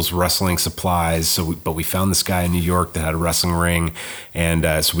schools, wrestling supplies. But we found this guy in New York that had a wrestling ring, and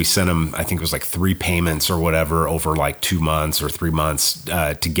so we sent him, I think it was like 3 payments or whatever over like 2 months or 3 months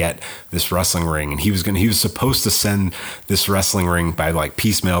to get this wrestling ring. And he was supposed to send this wrestling ring by like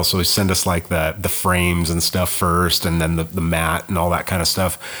piecemeal. So he sent us like the frames and stuff first, and then the mat and all that kind of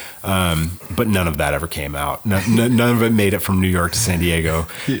stuff. But none of that ever came out. None of it made it from New York to San Diego.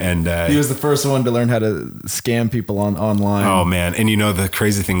 And He was the first one to learn how to scam people online. oh man! And the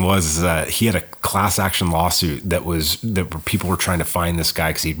crazy thing was that he had a class action lawsuit that people were trying to find this guy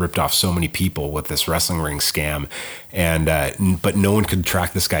because he ripped off so many people with this wrestling ring scam, and but no one could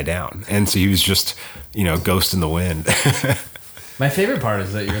track this guy down, and so he was just ghost in the wind. My favorite part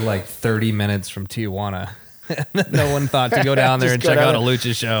is that you're like 30 minutes from Tijuana. No one thought to go down there and Just go check out a down.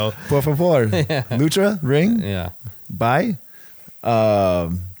 lucha show. Por favor. Lucha ring. Yeah. Bye.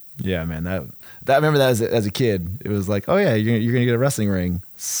 Yeah, man. That I remember that as a kid. It was like, oh yeah, you're gonna get a wrestling ring.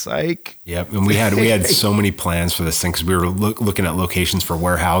 Psych. Yep, and we had so many plans for this thing because we were looking at locations for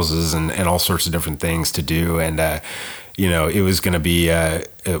warehouses and all sorts of different things to do, and it was going to be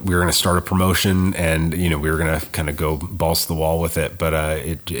we were going to start a promotion, and we were going to kind of go balls to the wall with it, but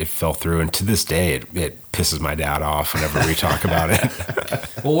it fell through, and to this day it pisses my dad off whenever we talk about it.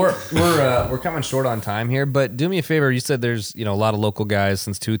 Well, we're coming short on time here, but do me a favor. You said there's a lot of local guys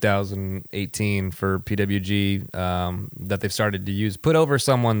since 2018 for PWG that they've started to use. Put over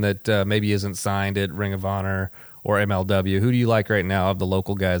someone that maybe isn't signed at Ring of Honor or MLW. Who do you like right now of the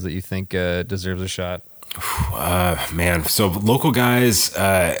local guys that you think deserves a shot? Man, so local guys,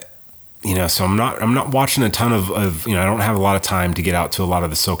 so I'm not watching a ton of I don't have a lot of time to get out to a lot of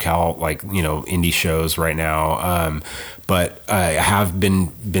the SoCal indie shows right now. But I have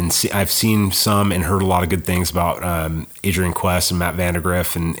I've seen some and heard a lot of good things about Adrian Quest and Matt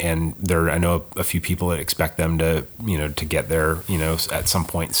Vandergriff, and I know a few people that expect them to to get there at some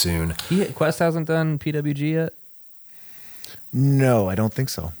point soon. Quest hasn't done PWG yet. No, I don't think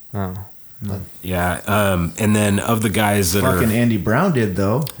so. Oh. Yeah, and then of the guys that Fucking are Andy Brown did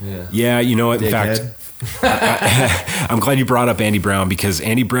though. yeah, in Dickhead. fact, I'm glad you brought up Andy Brown because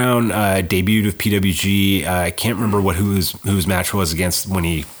Andy Brown debuted with PWG. I can't remember who his match was against when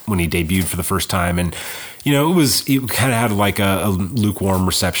he debuted for the first time, and it kind of had like a lukewarm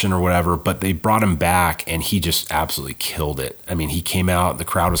reception or whatever. But they brought him back, and he just absolutely killed it. I mean, he came out, the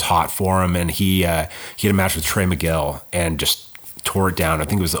crowd was hot for him, and he had a match with Trey Miguel and just tore it down. I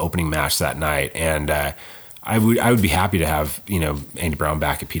think it was the opening match that night, and I would be happy to have Andy Brown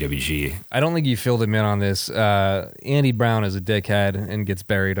back at PWG. I don't think you filled him in on this. Andy Brown is a dickhead and gets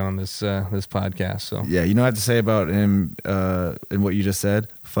buried on this podcast. So Yeah, you know what I have to say about him and what you just said?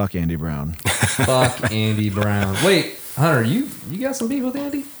 Fuck Andy Brown. fuck Andy Brown. Wait, Hunter, you got some beef with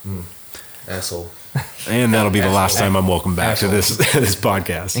Andy? Asshole. And that'll be the last time I'm welcome back to this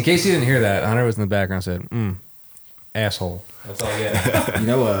podcast. In case you didn't hear that, Hunter was in the background and said, asshole. That's all I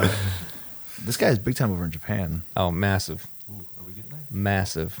get. This guy's big time over in Japan. Oh, massive. Are we getting there?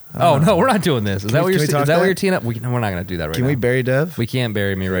 Massive. Oh, no, we're not doing this. Is that what you're talk is that what that? you're teeing up? We're not going to do that right Can now. we bury Dev? We can't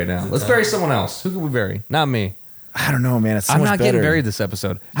bury me right now. Let's bury someone else. Who can we bury? Not me. I don't know, man. It's so I'm much not better. getting buried this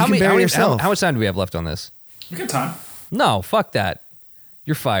episode. You can bury yourself. How much time do we have left on this? You got time. No, fuck that.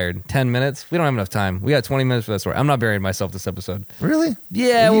 You're fired. 10 minutes? We don't have enough time. We got 20 minutes for that story. I'm not burying myself this episode. Really?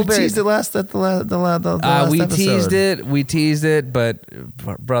 Yeah, you we'll bury teased it last at the last we episode. teased it, but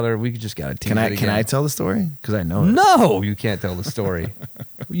brother, we just got to tease it Can I again. tell the story? Because I know it. No, you can't tell the story.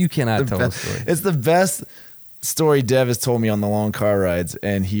 You cannot tell the story. It's the best story Dev has told me on the long car rides,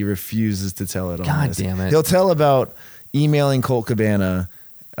 and he refuses to tell it on God this. damn it. He'll tell about emailing Colt Cabana.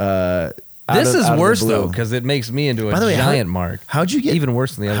 This is worse though because it makes me into a By the way, giant mark. How'd you get Even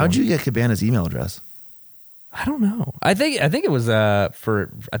worse than the other How'd one. you get Cabana's email address? I don't know. I think it was I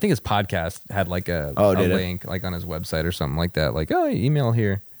think his podcast had like a did it? link like on his website or something like that. Like, oh, email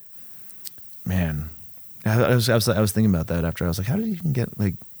here. Man, I was thinking about that after. I was like, how did he even get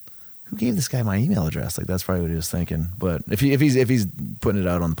who gave this guy my email address? Like that's probably what he was thinking. But if he's putting it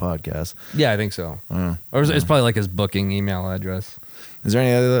out on the podcast, Yeah, I think so. Or it's probably like his booking email address. is there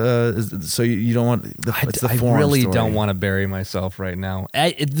any other? So you don't want it's the I forum really story. don't want to bury myself right now.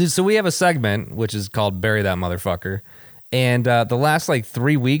 So we have a segment which is called "Bury That Motherfucker," and the last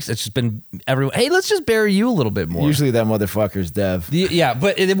 3 weeks, it's just been everyone. Hey, let's just bury you a little bit more. Usually that motherfucker's Dev. Yeah,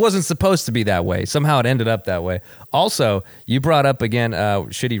 but it wasn't supposed to be that way. Somehow it ended up that way. Also, you brought up again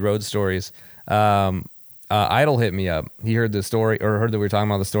shitty road stories. Idol hit me up. He heard the story or heard that we were talking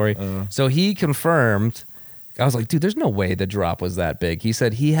about the story. So he confirmed. I was like, dude, there's no way the drop was that big. He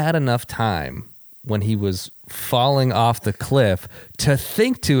said he had enough time when he was falling off the cliff to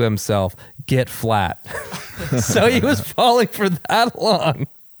think to himself, get flat. So he was falling for that long.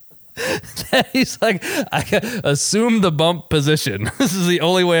 He's like, I can assume the bump position. This is the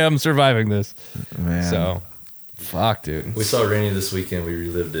only way I'm surviving this. Man. So, fuck, dude. We saw Rainy this weekend. We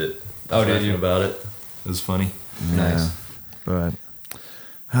relived it. Oh, did Talking you? about it. It was funny. Nice. Yeah, but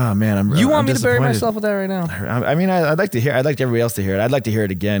Oh man, You want me to bury disappointed. myself with that right now? I mean, I'd like to hear. I'd like everybody else to hear it. I'd like to hear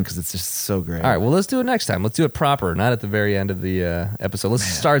it again because it's just so great. All right, well, let's do it next time. Let's do it proper, not at the very end of the episode. Let's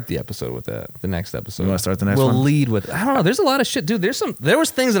start the episode with that. The next episode. You wanna start the next we'll one? We'll lead with. I don't know. There's a lot of shit, dude. There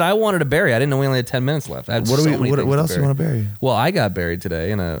was things that I wanted to bury. I didn't know we only had 10 minutes left. I had What so do many we? things What else do you bury. want to bury? Well, I got buried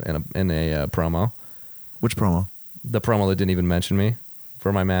today in a promo. Which promo? The promo that didn't even mention me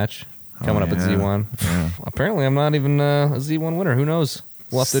for my match coming up at yeah. Z1. Yeah. Apparently, I'm not even a Z1 winner. Who knows?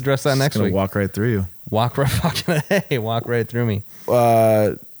 We'll have to address that Just next gonna week. walk right through you. Walk right through me. You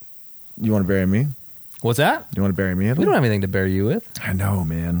want to bury me? What's that? You want to bury me? At We all? don't have anything to bury you with. I know,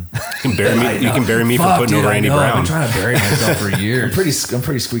 man. You can bury me for putting over Andy I've Brown. been trying to bury myself for years. I'm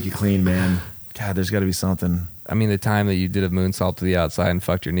pretty squeaky clean, man. God, there's got to be something. I mean, the time that you did a moonsault to the outside and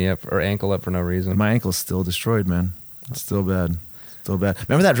fucked your knee up or ankle up for no reason. My ankle's still destroyed, man. It's still bad. Still bad.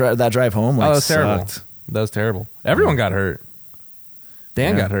 Remember that drive home? Oh, Like, that was terrible. sucked. That was terrible. Everyone got hurt.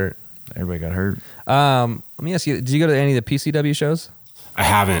 Dan Yeah. got hurt. Everybody got hurt. Let me ask you: did you go to any of the PCW shows? I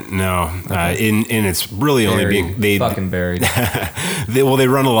haven't. No. And it's really only Buried. being Fucking buried. they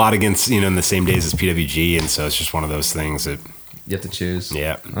run a lot against in the same days as PWG, and so it's just one of those things that You have to choose.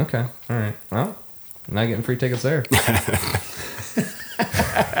 yeah. Okay. All right. Well, I'm not getting free tickets there.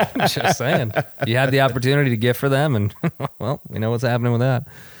 Just saying. You had the opportunity to gift for them, and well, we know what's happening with that.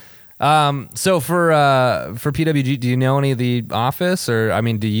 So for PWG, do you know any of the office, or I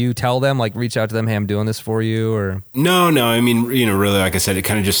mean, do you tell them, like, reach out to them, hey, I'm doing this for you, or? No. I mean, really, like I said, it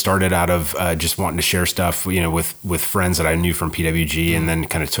kind of just started out of just wanting to share stuff, with friends that I knew from PWG, and then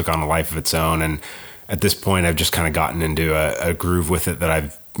kind of took on a life of its own. And at this point, I've just kind of gotten into a groove with it that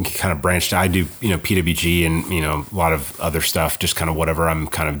I've kind of branched. I do, PWG and, a lot of other stuff, just kind of whatever I'm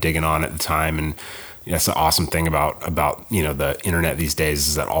kind of digging on at the time. And that's the awesome thing about the internet these days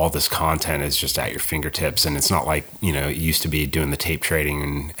is that all this content is just at your fingertips, and it's not like it used to be doing the tape trading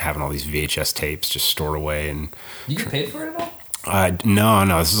and having all these VHS tapes just stored away. And You get paid for it at all?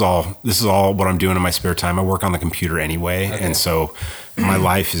 no, this is all what I'm doing in my spare time. I work on the computer anyway, and so my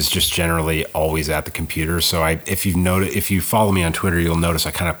life is just generally always at the computer. So if you follow me on Twitter, you'll notice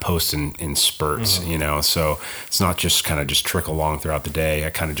I kind of post in spurts, so it's not just kind of just trickle along throughout the day.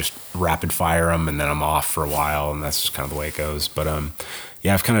 I kind of just rapid fire them, and then I'm off for a while, and that's just kind of the way it goes. But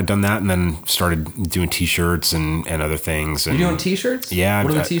yeah, I've kind of done that, and then started doing T-shirts and other things. And, You doing T-shirts? Yeah.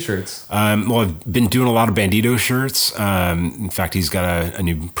 What are the T-shirts? Well, I've been doing a lot of Bandito shirts. In fact, he's got a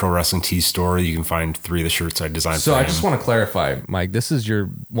new pro wrestling tee store. You can find 3 of the shirts I designed So for I him. just want to clarify, Mike, this is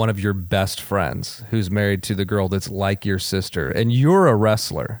one of your best friends who's married to the girl that's like your sister, and you're a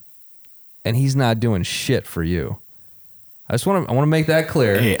wrestler, and he's not doing shit for you. I want to make that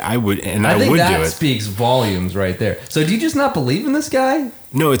clear. Hey, I would I think do that it. speaks volumes right there. So do you just not believe in this guy?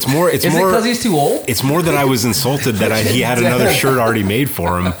 No, it's more. It's Is more it because he's too old? It's more that I was insulted that he had another shirt already made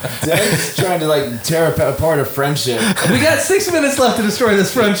for him. Dad's trying to tear apart a friendship. We got 6 minutes left to destroy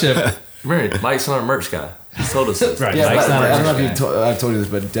this friendship. Remember, Mike's not a merch guy. He told us this. Right. Yeah, Mike's but not a I don't know merch if I've told you this,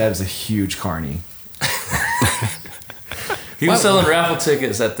 but Dev's a huge carny. He was selling raffle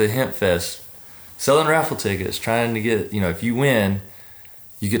tickets at the Hemp Fest. Selling raffle tickets, trying to get, if you win,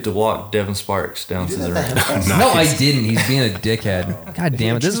 you get to walk Devin Sparks down to the ring. No, I didn't. He's being a dickhead. God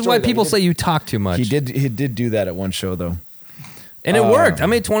damn it. This is why people say you talk too much. He did do that at one show though. And it worked. I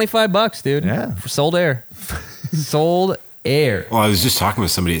made $25, dude. Yeah. For sold air. Sold air. Well, I was just talking with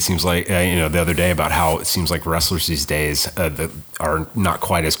somebody. It seems like the other day about how it seems like wrestlers these days that are not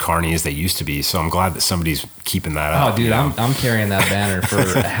quite as carny as they used to be. So I'm glad that somebody's keeping that up. Oh, dude, I'm carrying that banner for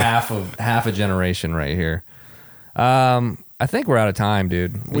half a generation right here. I think we're out of time,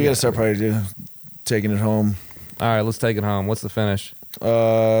 dude. We got to start probably taking it home. All right, let's take it home. What's the finish?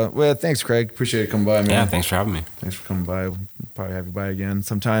 Well, thanks, Craig. Appreciate it coming by, man. Yeah, thanks for having me. Thanks for coming by. We'll probably have you by again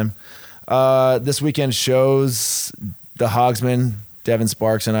sometime. This weekend shows the Hogsman, Devin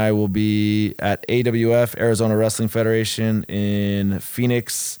Sparks, and I will be at AWF, Arizona Wrestling Federation in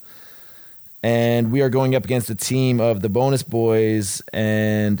Phoenix. And we are going up against a team of the Bonus Boys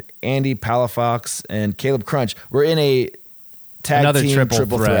and Andy Palafox and Caleb Crunch. We're in a tag Another team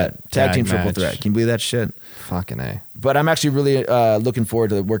triple threat. Tag tag team triple match. threat. Can you believe that shit? Fucking A. But I'm actually really looking forward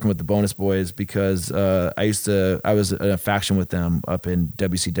to working with the Bonus Boys because I was in a faction with them up in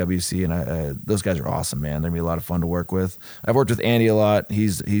WCWC, and those guys are awesome, man. They're gonna be a lot of fun to work with. I've worked with Andy a lot.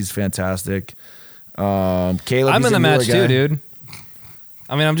 He's fantastic. Caleb, I'm he's in the a newer match guy. too, dude.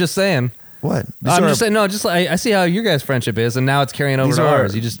 I mean, I'm just saying. What? I'm just saying. No, I see how your guys' friendship is, and now it's carrying over These to are-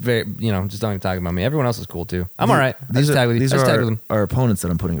 ours. You just just don't even talk about me. Everyone else is cool too. I'm all right. I These just tag with you. I These just are tag with them. our opponents that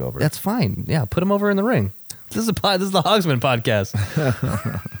I'm putting over. That's fine. Yeah, put them over in the ring. This is the Hogsman podcast.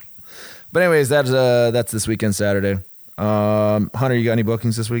 But anyways, that's this weekend Saturday. Hunter, you got any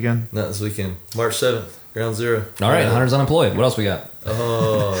bookings this weekend? Not this weekend. March 7th, Ground Zero. All right, Hunter's unemployed. What else we got?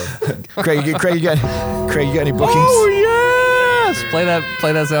 Craig, you got any bookings? Oh yes! Play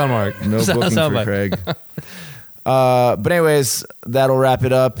that sound mark. No booking sound for bite. Craig. But anyways, that'll wrap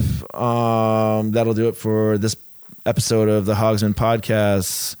it up. That'll do it for this episode of the Hogsman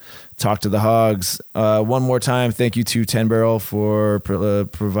Podcast. Talk to the Hogs. One more time, thank you to 10 Barrel for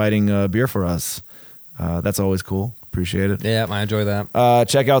providing beer for us. That's always cool. Appreciate it. Yeah, I enjoy that.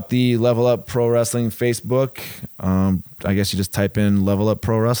 Check out the Level Up Pro Wrestling Facebook. I guess you just type in Level Up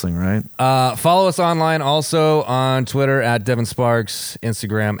Pro Wrestling, right? Follow us online also on Twitter at Devin Sparks,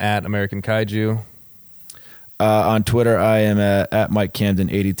 Instagram at American Kaiju. On Twitter, I am at Mike Camden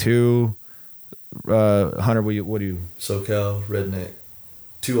 82. Hunter, what do you? SoCal Redneck.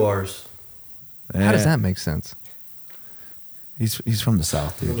 2 R's. How does that make sense? He's from the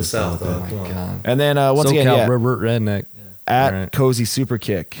South, dude. From the Just South, follow that. come on. God. And then once SoCal again, Redneck. at All right. Cozy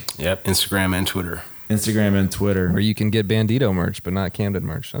Superkick, Yep, Instagram and Twitter. Instagram and Twitter. Where you can get Bandito merch, but not Camden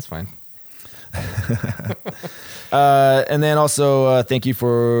merch. That's fine. And then also thank you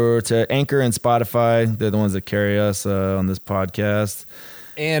to Anchor and Spotify. They're the ones that carry us on this podcast.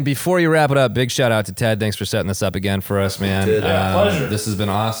 And before you wrap it up, big shout out to Ted. Thanks for setting this up again for us, man. Ted. Yeah, pleasure. This has been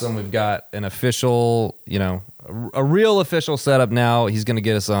awesome. We've got an official, a real official setup now. He's going to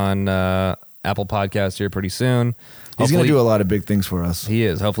get us on Apple Podcasts here pretty soon. He's going Hopefully- to do a lot of big things for us. He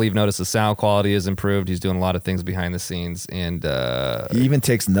is. Hopefully, you've noticed the sound quality has improved. He's doing a lot of things behind the scenes, and He even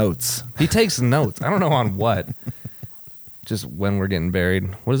takes notes. he takes notes. I don't know on what. Just when we're getting buried.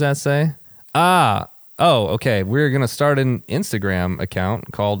 What does that say? Oh, okay. We're gonna start an Instagram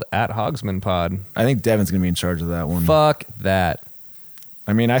account called @HogsmanPod. I think Devin's going to be in charge of that one. Fuck that.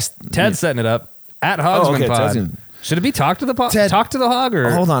 I mean, Ted's setting it up okay, Ted's @HogsmanPod. gonna- Should it be talk to the Ted- talk to the hog or?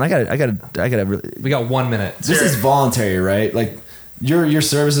 Oh, hold on, I gotta. Really, We got 1 minute. this is voluntary, right? Like your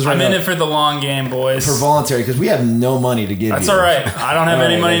services right I'm now in it for the long game, boys. for voluntary because we have no money to give. That's you. all right. I don't have All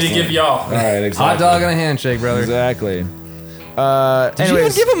any right, money to excellent. give y'all. All right, exactly. Hot dog and a handshake, brother. Exactly. Did you even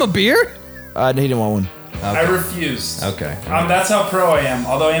Anyways, give him a beer? he didn't want one. I refused. Okay. That's how pro I am.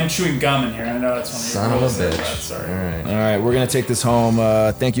 Although I am chewing gum in here. I know that's one of Son your of a rules there, bitch. but sorry. All right. All right, we're gonna take this home.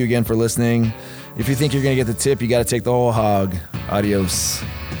 Thank you again for listening. If you think you're gonna get the tip, you got to take the whole hog. Adios.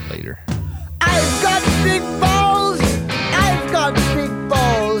 Later. I've got big balls. I've got big